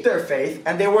didn't keep their faith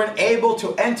and they weren't able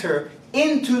to enter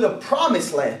into the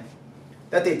promised land.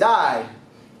 That they died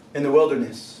in the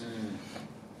wilderness.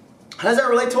 How does that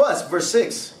relate to us? Verse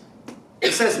 6.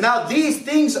 It says, now these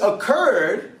things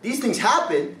occurred, these things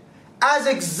happened as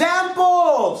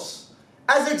examples.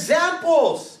 As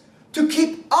examples to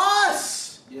keep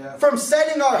us from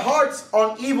setting our hearts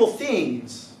on evil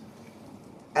things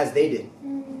as they did.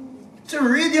 To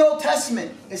read the Old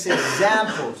Testament, it's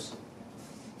examples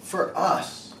for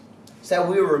us so that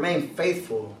we will remain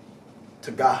faithful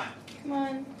to God. Come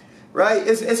on. Right?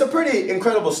 It's a pretty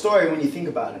incredible story when you think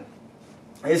about it.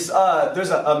 There's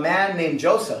a man named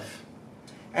Joseph.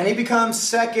 And he becomes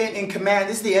second in command.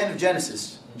 This is the end of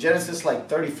Genesis. Genesis like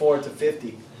 34 to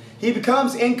 50. He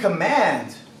becomes in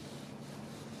command.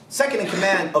 Second in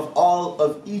command of all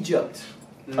of Egypt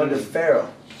under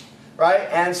Pharaoh. Right?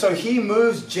 And so he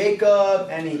moves Jacob.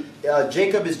 And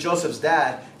Jacob is Joseph's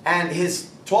dad. And his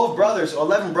 12 brothers,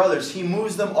 11 brothers, he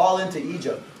moves them all into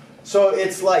Egypt. So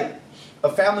it's like a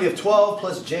family of 12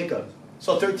 plus Jacob.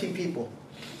 So 13 people.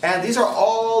 And these are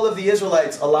all of the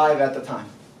Israelites alive at the time.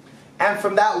 And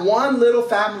from that one little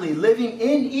family living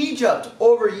in Egypt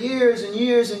over years and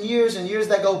years and years and years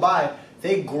that go by,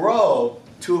 they grow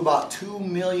to about 2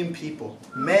 million people.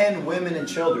 Men, women, and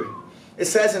children. It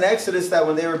says in Exodus that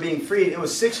when they were being freed, it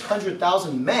was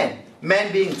 600,000 men.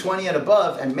 Men being 20 and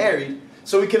above and married.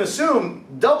 So we can assume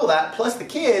double that plus the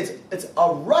kids, it's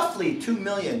a roughly 2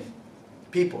 million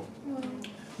people.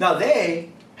 Now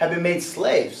they have been made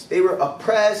slaves. They were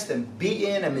oppressed and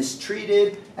beaten and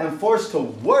mistreated and forced to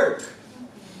work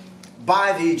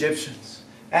by the Egyptians.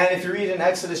 And if you read in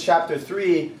Exodus chapter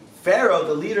 3, Pharaoh,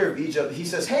 the leader of Egypt, he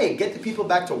says, hey, get the people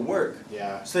back to work.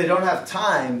 Yeah. So they don't have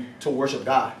time to worship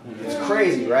God. It's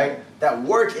crazy, right? That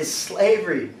work is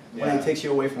slavery when it takes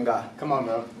you away from God. Come on,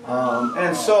 bro.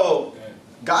 And so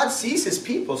God sees his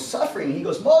people suffering. He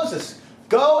goes, Moses,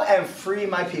 go and free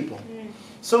my people.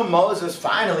 So Moses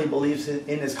finally believes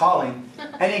in his calling.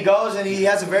 And he goes and he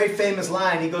has a very famous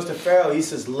line. He goes to Pharaoh. He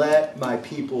says, let my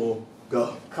people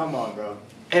go. Come on, bro.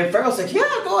 And Pharaoh's like, yeah,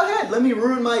 go ahead. Let me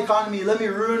ruin my economy. Let me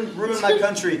ruin my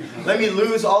country. Let me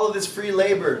lose all of this free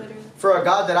labor for a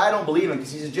God that I don't believe in,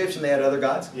 because he's Egyptian. They had other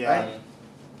gods, right?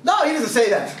 No, he doesn't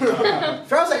say that.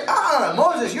 Pharaoh's like,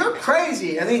 Moses, you're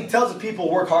crazy. And then he tells the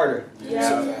people, work harder. Isn't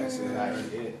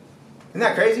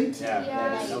that crazy?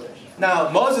 Yeah. Now,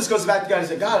 Moses goes back to God and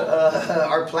says, God,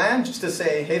 our plan, just to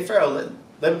say, hey, Pharaoh,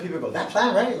 let people go. That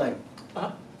plan, right? Like,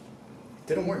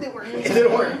 didn't work. It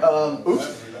didn't work.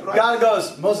 Oops. God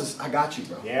goes, Moses, I got you,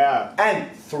 bro. Yeah.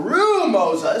 And through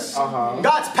Moses,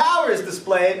 God's power is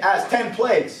displayed as 10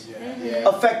 plagues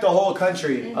affect the whole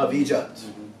country of Egypt.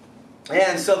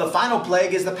 And so the final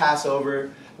plague is the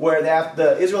Passover, where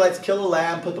the Israelites kill a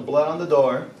lamb, put the blood on the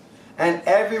door, and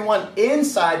everyone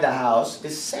inside the house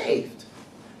is saved.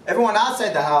 Everyone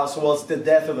outside the house, well, it's the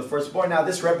death of the firstborn. Now,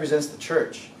 this represents the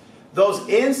church. Those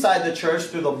inside the church,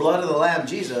 through the blood of the Lamb,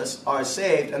 Jesus, are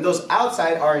saved. And those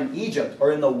outside are in Egypt,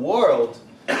 or in the world,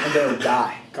 and they'll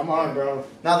die. Come on, bro.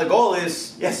 Now, the goal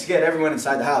is, yes, to get everyone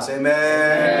inside the house.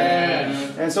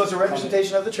 Amen. And so it's a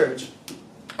representation of the church.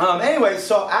 Anyway,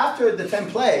 so after the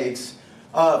 10 plagues,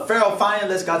 Pharaoh finally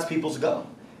lets God's peoples go.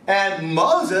 And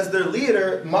Moses, their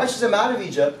leader, marches them out of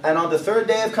Egypt. And on the third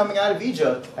day of coming out of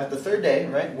Egypt, at the third day,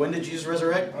 right? When did Jesus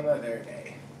resurrect? On the third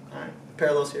day. All right,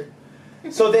 parallels here.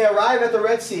 So they arrive at the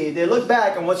Red Sea. They look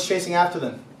back, and what's chasing after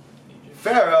them?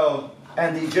 Pharaoh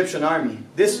and the Egyptian army.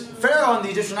 This Pharaoh and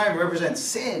the Egyptian army represents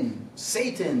sin,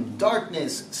 Satan,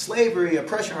 darkness, slavery,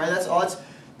 oppression, right? That's all.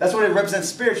 That's what it represents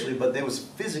spiritually, but it was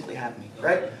physically happening,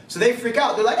 right? So they freak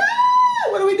out. They're like,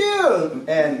 what do we do?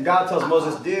 And God tells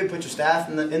Moses, dude, put your staff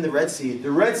in the Red Sea.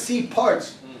 The Red Sea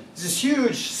parts. It's this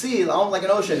huge sea, almost like an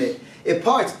ocean. It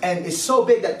parts, and it's so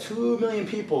big that 2 million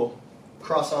people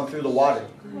cross on through the water.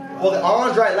 Well, they're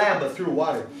on dry land, but through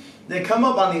water. They come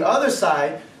up on the other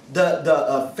side.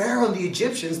 The Pharaoh and the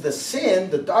Egyptians, the sin,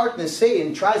 the darkness,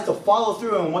 Satan, tries to follow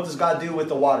through. And what does God do with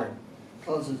the water?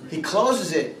 He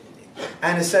closes it.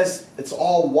 And it says it's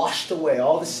all washed away,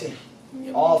 all the sin.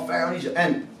 All Pharaoh and Egypt.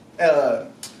 And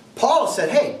Paul said,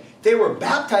 hey, they were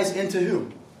baptized into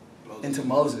who? Into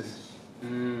Moses.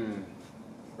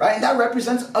 Right? And that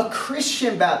represents a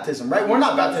Christian baptism, right? We're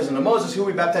not baptized into Moses. Who are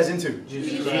we baptized into?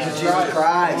 Jesus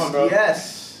Christ. Come on,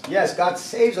 yes. Yes, God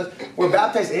saves us. We're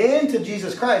baptized into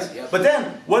Jesus Christ. But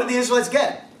then, what did the Israelites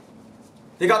get?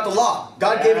 They got the law.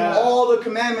 God gave them all the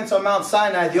commandments on Mount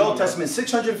Sinai, the Old Testament,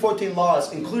 614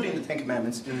 laws, including the 10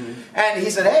 Commandments. And he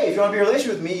said, hey, if you want to be in a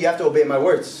relationship with me, you have to obey my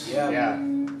words.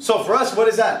 So for us, what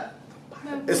is that?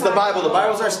 It's the Bible. The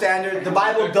Bible's our standard. The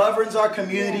Bible governs our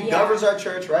community, governs our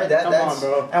church, right? Come on,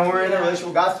 bro. And we're in a relationship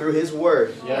with God through His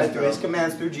Word, right? Through His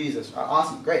commands, through Jesus.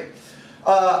 Awesome, great.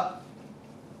 God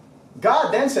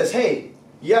then says, hey,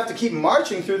 you have to keep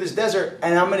marching through this desert,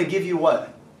 and I'm going to give you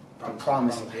what? A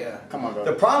promised land. Come on, bro.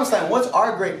 The promised land, what's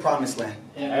our great promised land?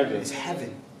 Heaven. It's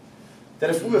heaven.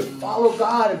 That if we would follow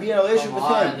God and be in a relationship with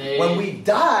Him, when we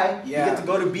die, we get to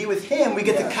go to be with Him. We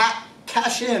get to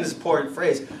cash in, this important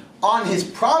phrase, on His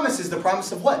promises. The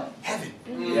promise of what? Heaven.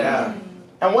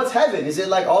 And what's heaven? Is it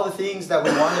like all the things that we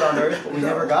wanted on earth but we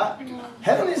never got?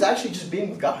 Heaven is actually just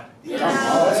being with God. We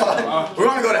want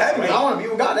to go to heaven. I want to be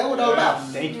with God. That's what it's all about.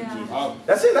 Thank you, Jesus.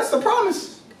 That's it. That's the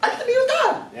promise. I get to be with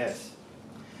God. Yes.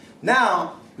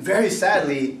 Now, very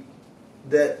sadly,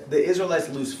 the Israelites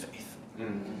lose faith.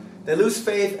 They lose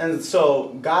faith, and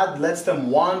so God lets them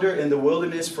wander in the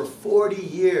wilderness for 40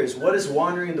 years. What is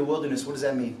wandering in the wilderness? What does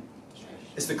that mean?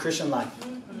 It's the Christian life.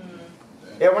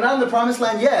 Yeah, we're not in the promised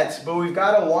land yet, but we've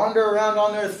got to wander around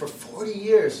on earth for 40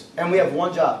 years. And we have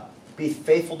one job. Be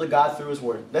faithful to God through His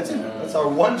Word. That's it. That's our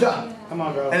one job. Come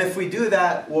on, bro. And if we do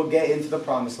that, we'll get into the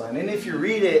promised land. And if you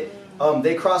read it,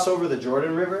 they cross over the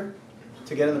Jordan River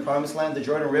to get in the promised land. The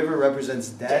Jordan River represents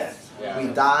death. We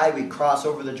die, we cross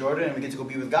over the Jordan, and we get to go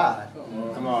be with God.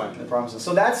 Come on. The promised land.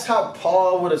 So that's how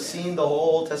Paul would have seen the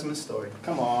whole Old Testament story.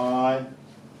 Come on.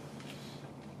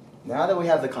 Now that we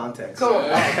have the context.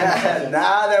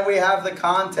 Now that we have the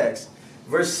context.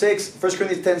 Verse 6, 1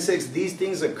 Corinthians 10:6, these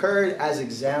things occurred as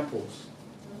examples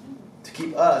to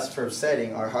keep us from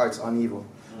setting our hearts on evil.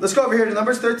 Let's go over here to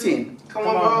Numbers 13. Come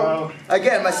on, bro.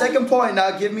 Again, my second point,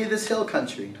 now give me this hill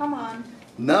country. Come on.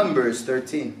 Numbers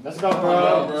 13. Let's go,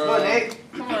 bro. Come on, Nate.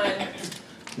 Come on.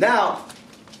 Now,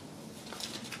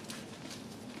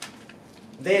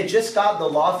 they had just got the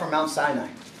law from Mount Sinai.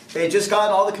 They had just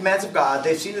gotten all the commands of God.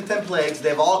 They've seen the 10 plagues.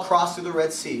 They've all crossed through the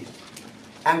Red Sea.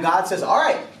 And God says, all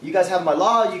right, you guys have my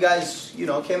law. You guys,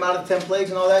 came out of the 10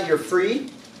 plagues and all that. You're free.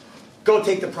 Go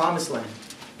take the promised land.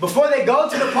 Before they go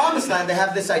to the promised land, they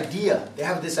have this idea.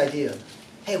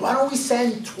 Hey, why don't we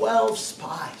send 12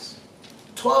 spies?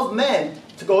 12 men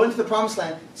to go into the promised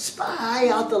land, spy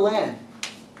out the land.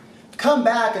 come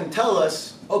back and tell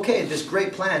us, okay, this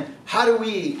great plan, how do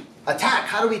we attack?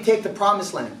 How do we take the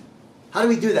promised land? How do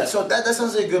we do that? So that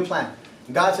sounds like a good plan.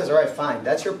 God says, all right, fine.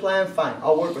 That's your plan? Fine.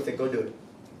 I'll work with it. Go do it.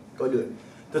 Go do it.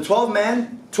 The 12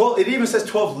 men, it even says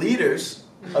 12 leaders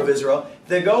of Israel.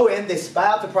 They go in, they spy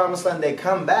out the promised land, they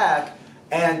come back,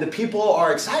 and the people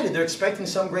are excited. They're expecting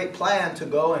some great plan to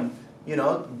go and,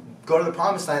 go to the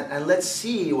promised land. And let's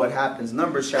see what happens.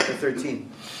 Numbers chapter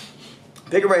 13.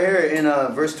 Pick it right here in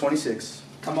verse 26.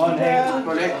 Come on, Nate. Come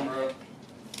Go, Nate.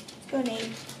 Go, Nate.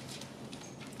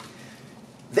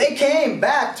 They came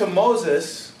back to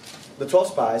Moses, the 12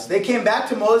 spies. They came back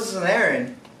to Moses and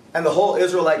Aaron and the whole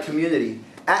Israelite community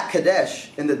at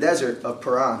Kadesh in the desert of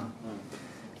Paran.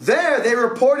 There they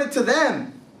reported to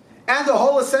them and the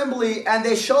whole assembly, and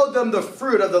they showed them the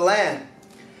fruit of the land.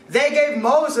 They gave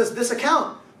Moses this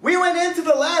account. We went into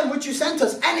the land which you sent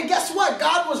us, and guess what?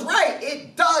 God was right.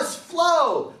 It does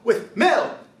flow with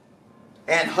milk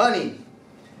and honey.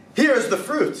 Here's the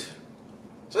fruit.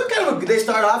 So it's kind of they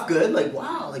start off good, like,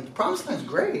 wow, like the promised land's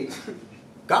great.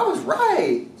 God was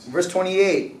right. Verse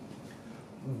 28.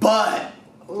 But,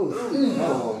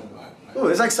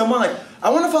 it's like someone like, I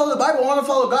want to follow the Bible, I want to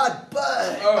follow God,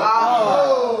 but.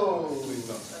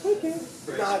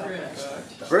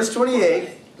 Verse 28.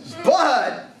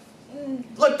 But,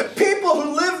 look, the people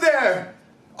who live there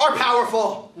are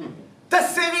powerful. The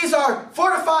cities are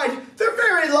fortified. They're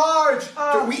very large.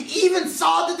 We even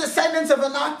saw the descendants of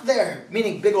Anak there,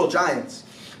 meaning big old giants.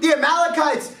 The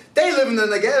Amalekites, they live in the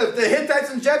Negev. The Hittites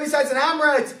and Jebusites and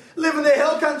Amorites live in the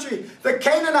hill country. The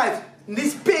Canaanites,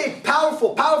 these big,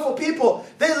 powerful people,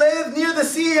 they live near the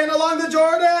sea and along the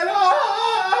Jordan.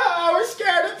 We're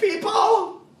scared of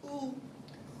people.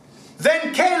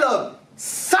 Then Caleb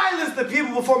silenced the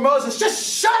people before Moses. Just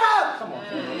shut up. Come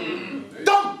on.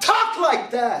 Don't talk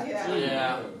like that.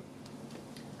 Yeah.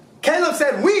 Caleb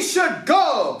said, we should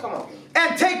go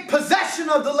and take possession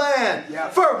of the land,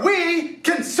 for we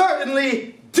can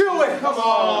certainly do it. Come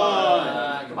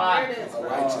on. Come on.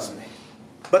 Righteous man.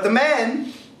 But the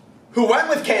men who went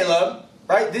with Caleb,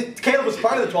 right? Caleb was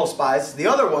part of the 12 spies. The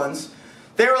other ones,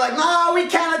 they were like, no, we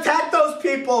can't attack those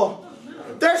people.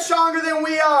 They're stronger than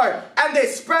we are. And they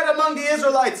spread among the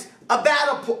Israelites a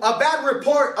bad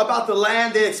report about the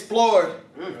land they explored.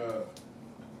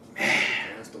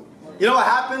 You know what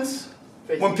happens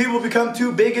when people become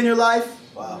too big in your life?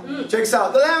 Wow. Check this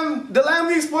out. The land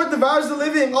we explored devours the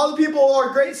living. All the people are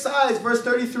great size. Verse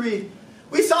 33.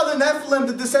 We saw the Nephilim,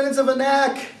 the descendants of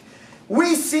Anak.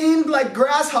 We seemed like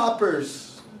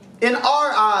grasshoppers in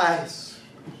our eyes.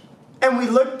 And we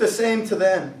looked the same to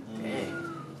them.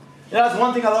 That's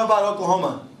one thing I love about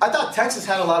Oklahoma. I thought Texas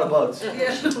had a lot of bugs. Back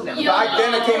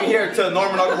then I came here to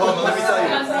Norman, Oklahoma. Let me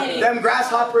tell you. Them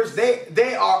grasshoppers,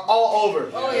 they are all over.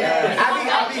 Oh, yeah.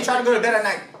 I be trying to go to bed at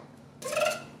night.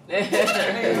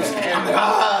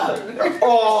 They're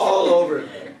all over.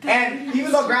 And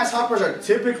even though grasshoppers are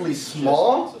typically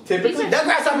small, them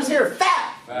grasshoppers here are fat.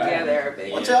 Yeah, they're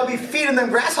big. Once I'll be feeding them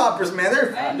grasshoppers, man,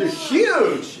 they're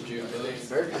huge.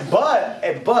 But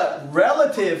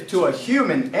relative to a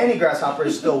human, any grasshopper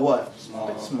is still what?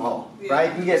 Small. Right?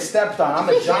 You can get stepped on. I'm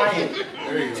a giant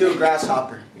to a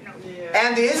grasshopper.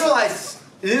 And the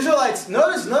Israelites,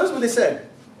 notice what they said.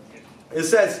 It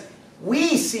says,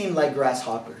 we seem like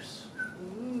grasshoppers.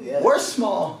 We're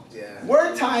small.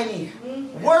 We're tiny.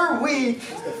 We're weak.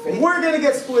 We're going to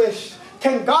get squished.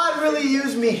 Can God really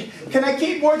use me? Can I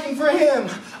keep working for Him?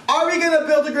 Are we going to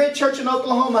build a great church in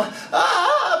Oklahoma?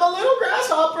 I'm a little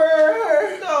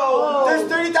grasshopper. No. There's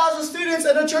 30,000 students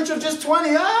at a church of just 20.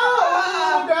 Little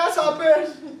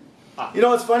grasshoppers. You know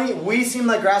what's funny? We seem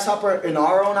like grasshopper in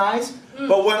our own eyes,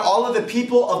 but when all of the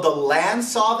people of the land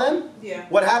saw them,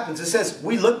 what happens? It says,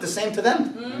 we look the same to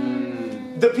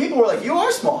them. The people were like, you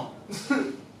are small.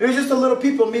 You're just a little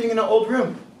people meeting in an old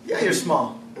room. Yeah, you're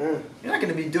small. You're not going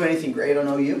to be doing anything great on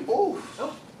OU.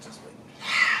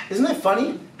 Isn't it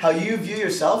funny how you view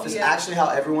yourself is actually how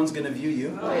everyone's going to view you?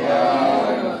 Isn't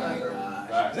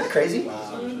that crazy?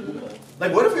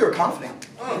 Like, what if we were confident?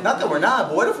 Not that we're not,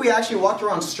 but what if we actually walked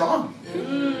around strong?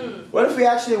 What if we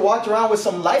actually walked around with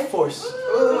some life force?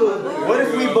 What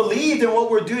if we believed in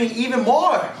what we're doing even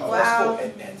more? Wow.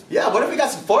 Yeah, what if we got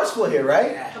some forceful here,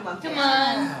 right? Come on.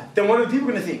 Then what are the people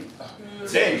going to think?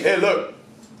 Saying, hey, look.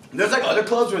 There's like other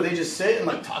clubs where they just sit and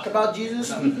like talk about Jesus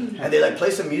and they like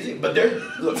play some music. But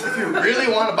look, if you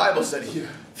really want a Bible study,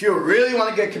 if you really want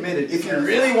to get committed, if you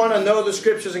really want to know the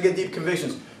scriptures and get deep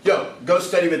convictions, go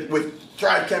study with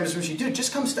Thrive Campus Ministry. Dude,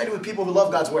 just come study with people who love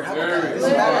God's Word. How about that? This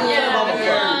is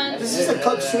bad. This is a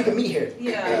club so we can meet here.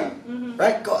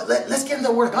 Right? Go, let's get into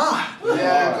the Word of God.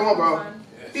 Yeah, come on, bro.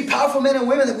 be powerful men and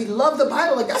women, that we love the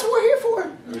Bible. Like, that's what we're here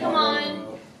for. Come on.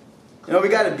 You know, we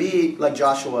got to be like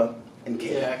Joshua and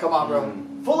Caleb. Yeah, come on, bro.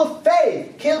 Full of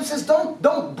faith. Caleb says,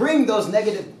 don't bring those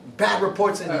negative, bad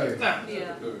reports in here.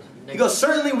 Yeah. He goes,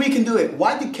 certainly we can do it.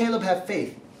 Why did Caleb have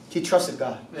faith? He trusted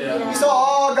God. Yeah. He saw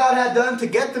all God had done to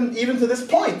get them even to this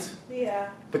point. Yeah.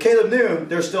 But Caleb knew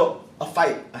there's still a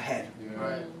fight ahead.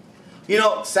 Right. You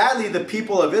know, sadly, the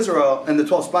people of Israel and the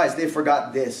 12 spies, they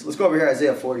forgot this. Let's go over here,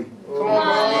 Isaiah 40. Come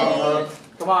on,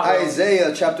 bro.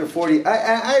 Isaiah chapter 40.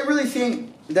 I really think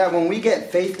that when we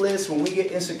get faithless, when we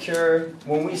get insecure,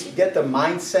 when we get the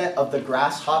mindset of the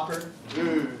grasshopper,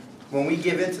 when we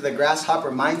give into the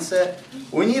grasshopper mindset,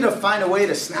 we need to find a way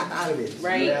to snap out of it.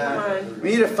 Right. Come on.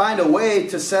 We need to find a way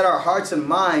to set our hearts and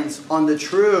minds on the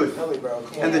truth.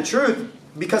 And the truth,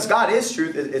 because God is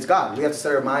truth, it's God. We have to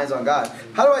set our minds on God.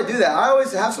 How do I do that? I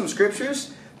always have some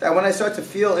scriptures that when I start to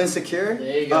feel insecure,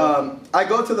 There you go. I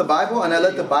go to the Bible and I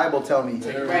let the Bible tell me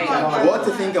Right. what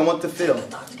to think and what to feel.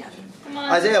 Come on.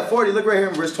 Isaiah 40, look right here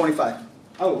in verse 25.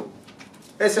 Oh.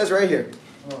 It says right here,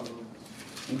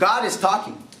 God is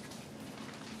talking.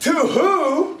 To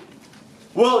who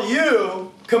will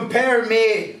you compare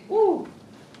me? Who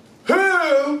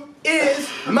is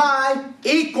my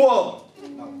equal?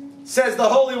 Says the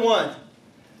Holy One.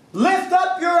 Lift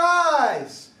up your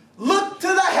eyes. Look to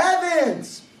the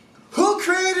heavens. Who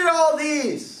created all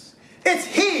these? It's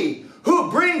He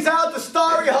who brings out the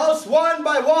starry host one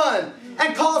by one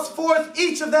and calls forth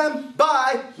each of them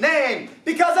by name.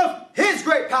 Because of His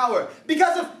great power,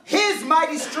 because of His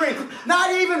mighty strength,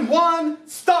 not even one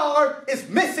star is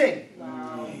missing.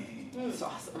 Wow. That's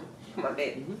awesome. Come on,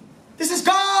 babe. This is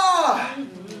God.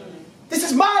 This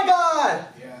is my God.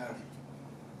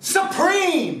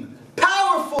 Supreme,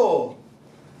 powerful.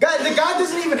 God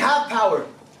doesn't even have power.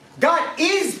 God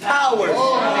is power. You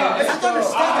have to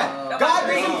understand that. God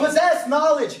doesn't possess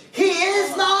knowledge. He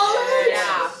is knowledge.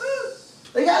 Yeah.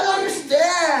 You gotta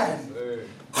understand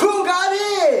who God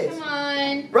is. Come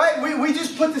on. Right? We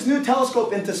just put this new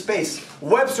telescope into space,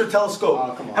 Webster telescope.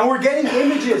 Oh, come on. And we're getting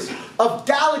images of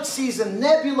galaxies and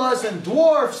nebulas and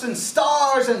dwarfs and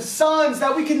stars and suns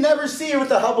that we could never see with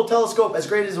the Hubble telescope, as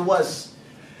great as it was.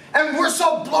 And we're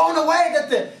so blown away that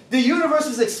the universe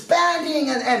is expanding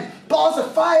and balls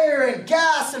of fire and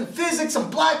gas and physics and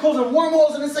black holes and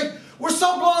wormholes. And it's like, we're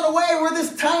so blown away. We're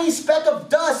this tiny speck of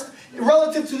dust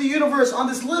relative to the universe on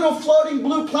this little floating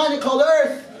blue planet called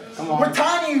Earth. We're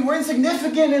tiny. We're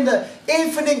insignificant in the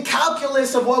infinite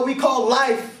calculus of what we call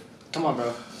life. Come on,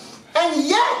 bro. And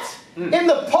yet, in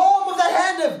the palm of the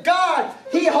hand of God,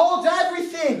 He holds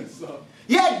everything.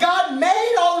 Yet God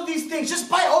made all of these things just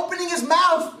by opening His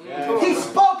mouth. He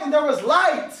spoke and there was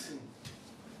light.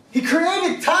 He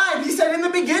created time. He said in the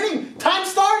beginning, time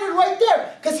started right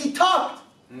there because He talked.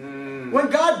 When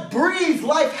God breathes,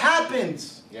 life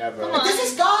happens. Yeah, bro. Come on.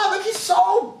 This is God. Like, He's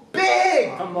so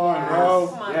big. Come on, bro.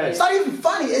 Come on, Yes. It's not even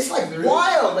funny. It's like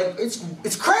wild. Like,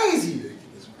 it's crazy.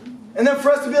 And then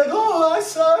for us to be like, oh, I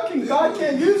suck and God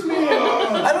can't use me.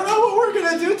 I don't know what we're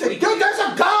going to do today. Dude, there's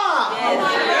a God.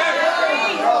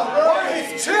 We're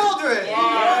His children.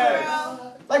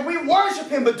 Like, we worship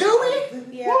Him, but do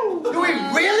we? Yeah. Do we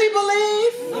really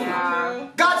believe? Yeah.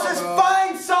 God says,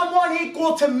 find someone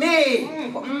equal to me.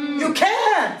 You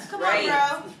can't. Right.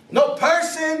 No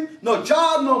person, no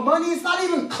job, no money. It's not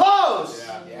even close.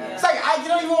 It's like, you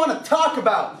don't even want to talk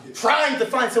about trying to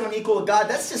find someone equal to God.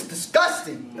 That's just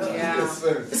disgusting. Yeah.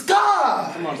 It's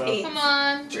God. Come on, bro. Come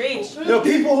on. Preach. You know,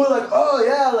 people who are like, oh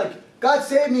yeah, like, God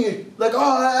saved me. Like, oh,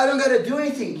 I don't got to do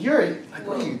anything. You're like,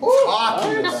 what are you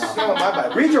talking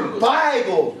about? Read your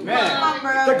Bible.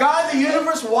 Man. The God of the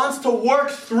universe wants to work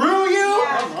through you.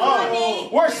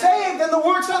 We're saved, and the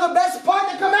works are the best part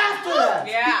that come after that.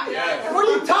 Yeah. What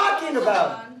are you talking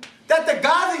about? That the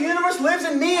God of the universe lives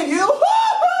in me and you?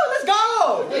 Woo-hoo, let's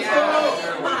go.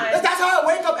 Come on. That's how I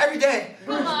wake up every day.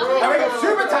 Come on. I wake up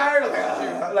super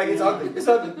tired. Like it's ugly. It's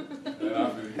ugly.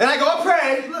 And I go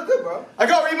pray. Look good, bro. I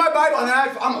go read my Bible, and then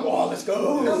I'm like, oh, let's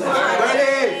go. I'm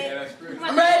ready.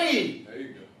 I'm ready.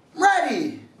 I'm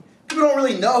ready. People don't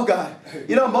really know God.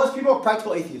 You know, most people are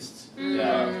practical atheists.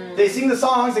 They sing the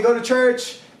songs, they go to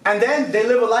church, and then they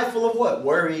live a life full of what?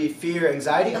 Worry, fear,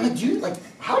 anxiety. I'm like, dude, like,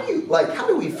 how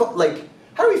do we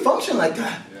function like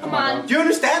that? Come on. Do you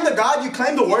understand the God you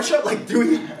claim to worship? Like,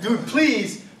 dude,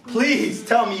 please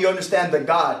tell me you understand the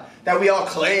God that we all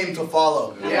claim to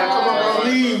follow. Yeah, come on, bro.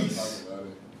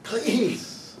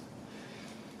 Please.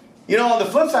 You know, on the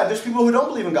flip side, there's people who don't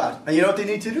believe in God. And you know what they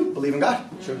need to do? Believe in God.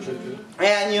 True.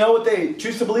 And you know what they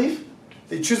choose to believe?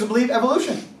 They choose to believe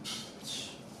evolution.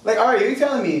 Like, all right, are you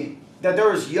telling me that there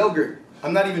was yogurt?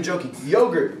 I'm not even joking.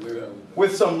 Yogurt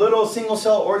with some little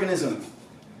single-cell organism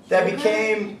that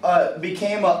became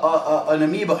an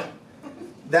amoeba,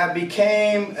 that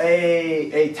became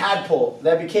a tadpole,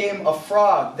 that became a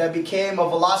frog, that became a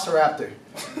velociraptor,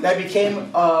 that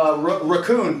became a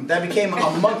raccoon, that became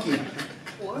a monkey,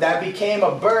 that became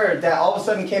a bird, that all of a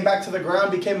sudden came back to the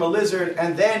ground, became a lizard,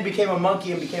 and then became a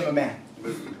monkey and became a man.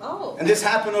 Oh. And this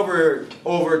happened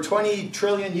over 20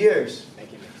 trillion years.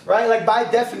 Right? Like by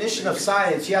definition of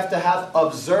science, you have to have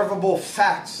observable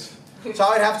facts. So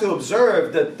I'd have to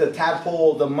observe the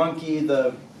tadpole, the monkey,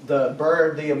 the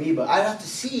bird, the amoeba. I'd have to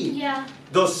see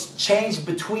those change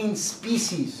between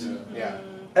species.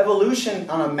 Evolution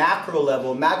on a macro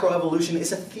level, macroevolution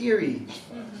is a theory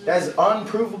that is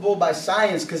unprovable by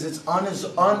science because it's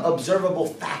unobservable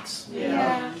facts.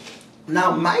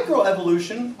 Now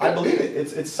microevolution, I believe it.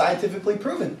 It's scientifically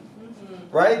proven.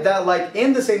 Right? That like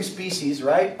in the same species,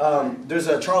 right? There's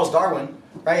a Charles Darwin,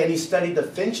 right? And he studied the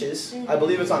finches. I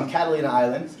believe it's on Catalina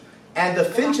Island. And the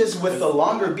finches with the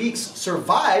longer beaks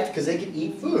survived because they could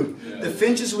eat food. The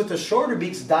finches with the shorter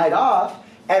beaks died off.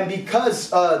 And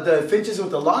because the finches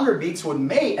with the longer beaks would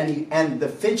mate and the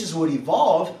finches would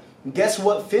evolve, guess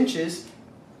what finches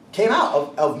came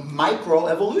out of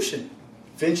microevolution?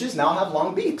 Finches now have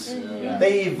long beaks.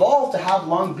 They evolved to have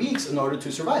long beaks in order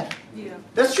to survive.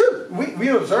 That's true. We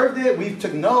observed it. We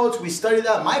took notes. We studied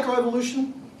that.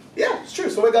 Microevolution. Yeah, it's true.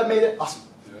 So God made it. Awesome.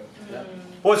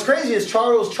 What's crazy is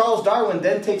Charles Darwin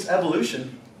then takes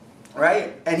evolution,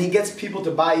 right? And he gets people to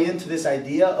buy into this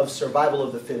idea of survival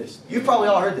of the fittest. You've probably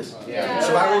all heard this.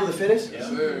 Survival of the fittest.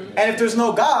 And if there's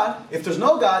no God,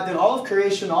 then all of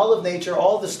creation, all of nature,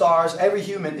 all of the stars, every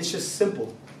human, it's just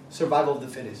simple. Survival of the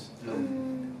fittest.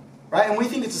 Right? And we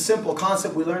think it's a simple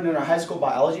concept we learned in our high school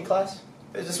biology class.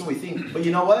 It's just what we think. But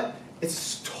you know what?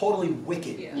 It's totally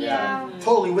wicked.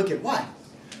 Totally wicked. Why?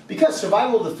 Because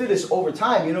survival of the fittest over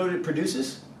time, you know what it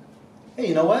produces? Hey,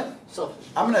 you know what?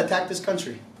 I'm going to attack this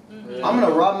country. I'm going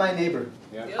to rob my neighbor.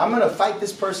 I'm going to fight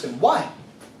this person. Why?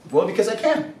 Well, because I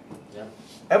can.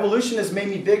 Evolution has made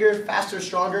me bigger, faster,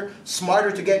 stronger,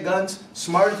 smarter to get guns,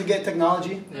 smarter to get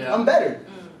technology. I'm better.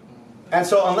 And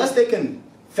so unless they can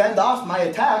fend off my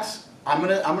attacks, I'm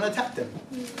gonna attack them.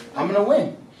 I'm gonna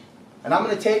win. And I'm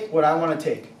gonna take what I want to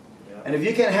take. And if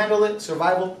you can't handle it,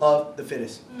 survival of the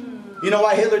fittest. You know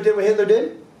why Hitler did what Hitler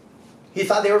did? He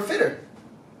thought they were fitter.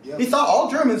 He thought all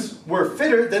Germans were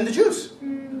fitter than the Jews.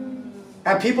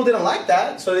 And people didn't like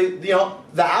that, so they, the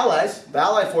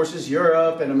Allied forces,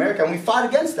 Europe and America, and we fought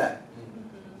against that.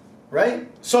 Right?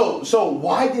 So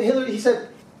why did Hitler? He said,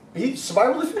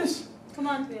 survival of the fittest. Come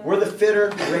on. We're the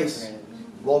fitter race.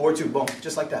 World War II, boom,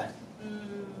 just like that.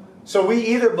 So we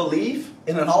either believe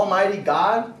in an almighty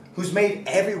God who's made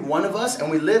every one of us and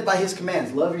we live by his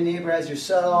commands. Love your neighbor as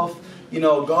yourself,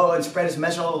 go and spread his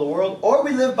message all over the world. Or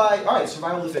we live by, all right,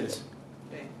 survival of the fittest.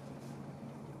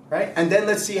 Right? And then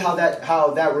let's see how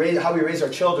we raise our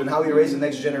children, how we raise the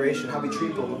next generation, how we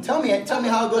treat people. Tell me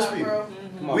how it goes for you.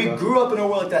 We grew up in a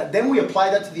world like that. Then we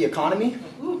apply that to the economy.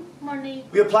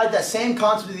 We applied that same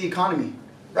concept to the economy.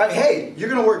 Right? Hey, you're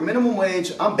going to work minimum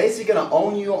wage. I'm basically going to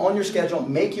own you on your schedule,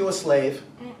 make you a slave.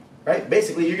 Right?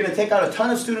 Basically, you're going to take out a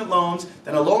ton of student loans,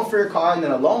 then a loan for your car, and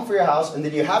then a loan for your house. And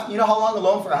then you know how long a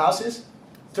loan for a house is?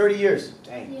 30 years.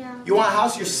 Dang. You want a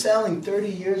house, you're selling 30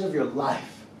 years of your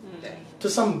life to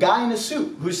some guy in a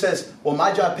suit who says, well,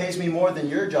 my job pays me more than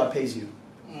your job pays you.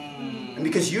 And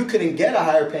because you couldn't get a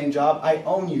higher paying job, I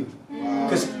own you.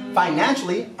 Because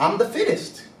financially, I'm the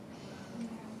fittest.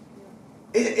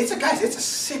 It's a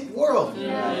sick world.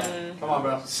 Come on,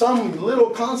 bro. Some little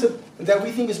concept that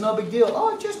we think is no big deal.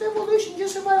 Oh, just evolution,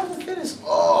 just survival of the fittest.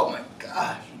 Oh my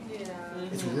gosh.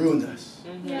 It's ruined us.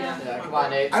 Come on,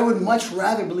 Nate. I would much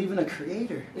rather believe in a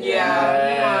creator. Who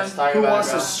Who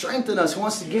wants to strengthen us, who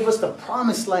wants to give us the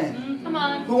promised land. Come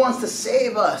on. Who wants to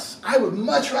save us. I would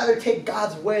much rather take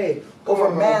God's way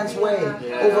over man's way,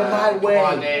 over my way. Come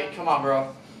on, Nate. Come on,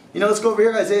 bro. Let's go over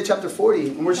here, Isaiah chapter 40.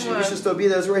 And we should still be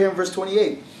there. We're here in verse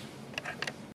 28.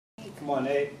 Come on,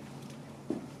 Nate.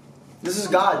 This is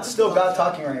God, still God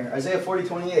talking right here. Isaiah 40,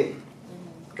 28.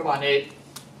 Come on, Nate.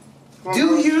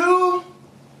 Do you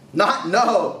not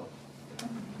know?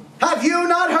 Have you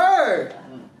not heard?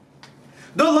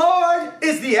 The Lord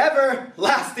is the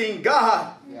everlasting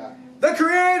God, the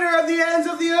creator of the ends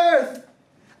of the earth.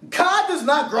 God does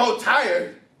not grow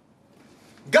tired.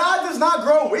 God does not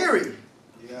grow weary.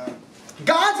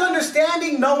 God's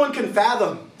understanding no one can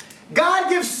fathom. God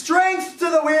gives strength to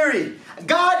the weary.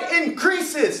 God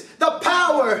increases the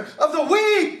power of the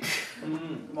weak.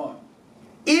 Come on.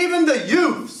 Even the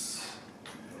youths,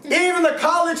 even the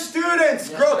college students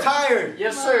grow tired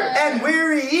Yes, sir. and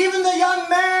weary. Even the young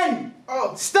men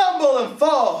stumble and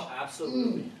fall.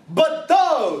 Absolutely. But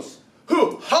those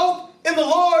who hope in the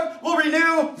Lord will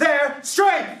renew their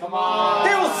strength. Come on.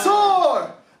 They will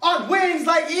soar on wings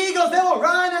like eagles. They will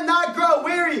run and not grow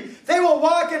weary. They will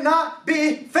walk and not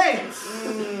be faint.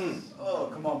 Oh,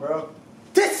 come on, bro.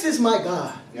 This is my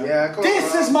God. Yeah, come on.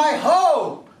 This is my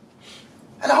hope.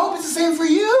 And I hope it's the same for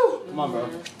you. Come on, bro.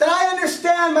 That I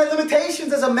understand my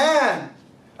limitations as a man.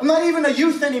 I'm not even a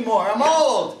youth anymore. I'm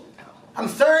old. I'm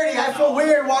 30. I feel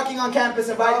weird walking on campus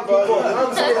inviting people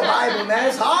to study the Bible, man.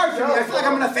 It's hard for me. I feel like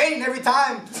I'm going to faint every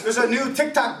time there's a new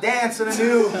TikTok dance and a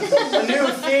new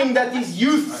thing that these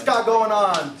youths got going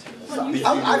on.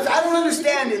 I don't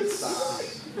understand it.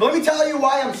 But let me tell you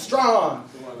why I'm strong.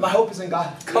 My hope is in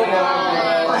God. Come on.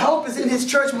 My hope is in His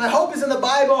church. My hope is in the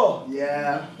Bible.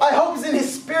 Yeah. My hope is in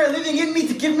His Spirit living in me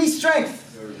to give me strength.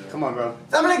 Come on, bro.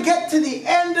 I'm going to get to the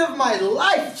end of my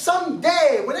life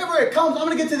someday. Whenever it comes, I'm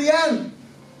going to get to the end.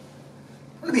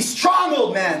 I'm going to be strong,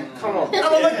 old man. Come on. And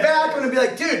I'm going to look back. I'm going to be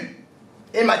like, dude,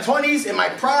 in my 20s, in my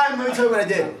prime, let me tell you what I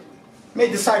did.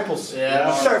 Made disciples.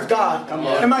 Yeah. Served God. Come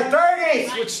on. In my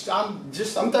 30s, which I'm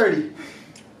 30.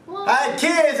 I had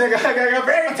kids. I got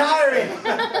very tiring.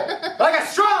 But I got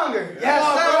stronger. Yes,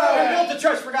 sir. I built the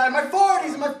church for God. In my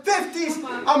 40s, in my 50s,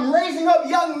 I'm raising up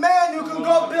young men who can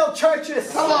go build churches.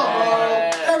 Come on,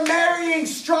 bro. They're marrying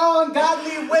strong,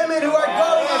 godly women who are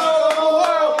going all over the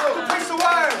world to preach the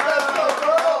word.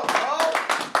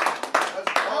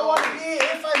 I want to be,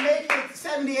 if I make it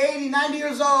 70, 80, 90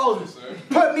 years old,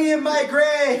 put me in my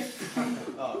grave.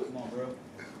 Oh, come on, bro.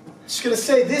 Just going to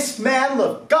say, this man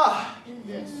loved God.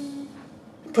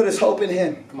 Put his hope in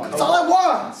Him. That's all I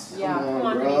want. Yeah, Come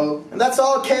on, bro. And that's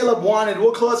all Caleb wanted.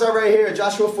 We'll close out right here,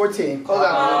 Joshua 14. Hold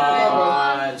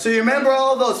on. So you remember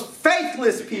all those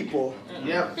faithless people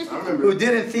Yep, I remember. who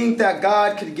didn't think that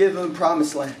God could give them the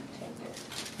promised land.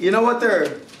 You know what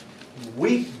their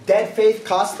weak, dead faith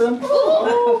cost them?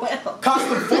 Cost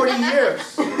them 40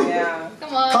 years. Yeah.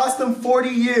 Come on. Cost them 40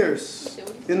 years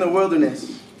in the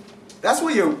wilderness. That's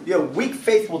what your weak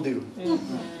faith will do.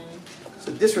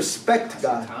 So disrespect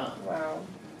God. Wow.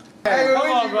 Hey,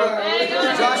 Come on, bro.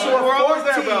 Joshua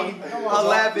 14,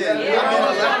 11. There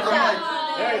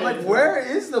I'm like, where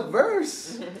is the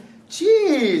verse?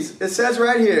 Jeez. It says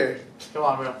right here. Come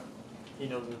on, bro. He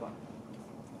knows this one.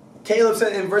 Caleb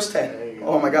said in verse 10.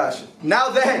 Oh my gosh. Now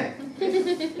then, There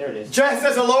it is. just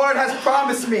as the Lord has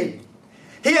promised me,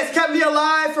 He has kept me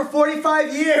alive for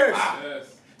 45 years.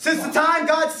 Since the time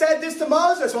God said this to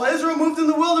Moses while Israel moved in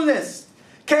the wilderness.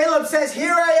 Caleb says,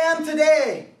 here I am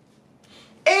today,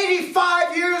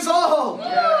 85 years old.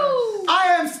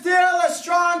 I am still as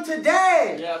strong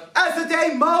today as the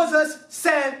day Moses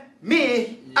sent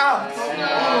me out.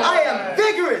 I am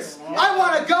vigorous. I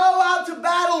want to go out to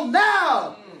battle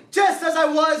now, just as I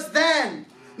was then.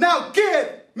 Now give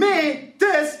me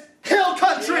this hill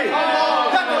country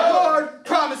that the Lord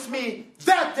promised me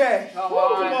that day. Come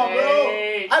on,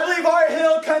 bro. I believe our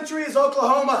hill country is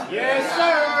Oklahoma. Yes,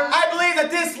 sir. I believe that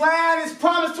this land is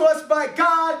promised to us by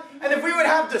God, and if we would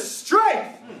have the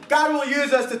strength, God will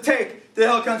use us to take the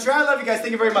hill country. I love you guys.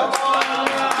 Thank you very much.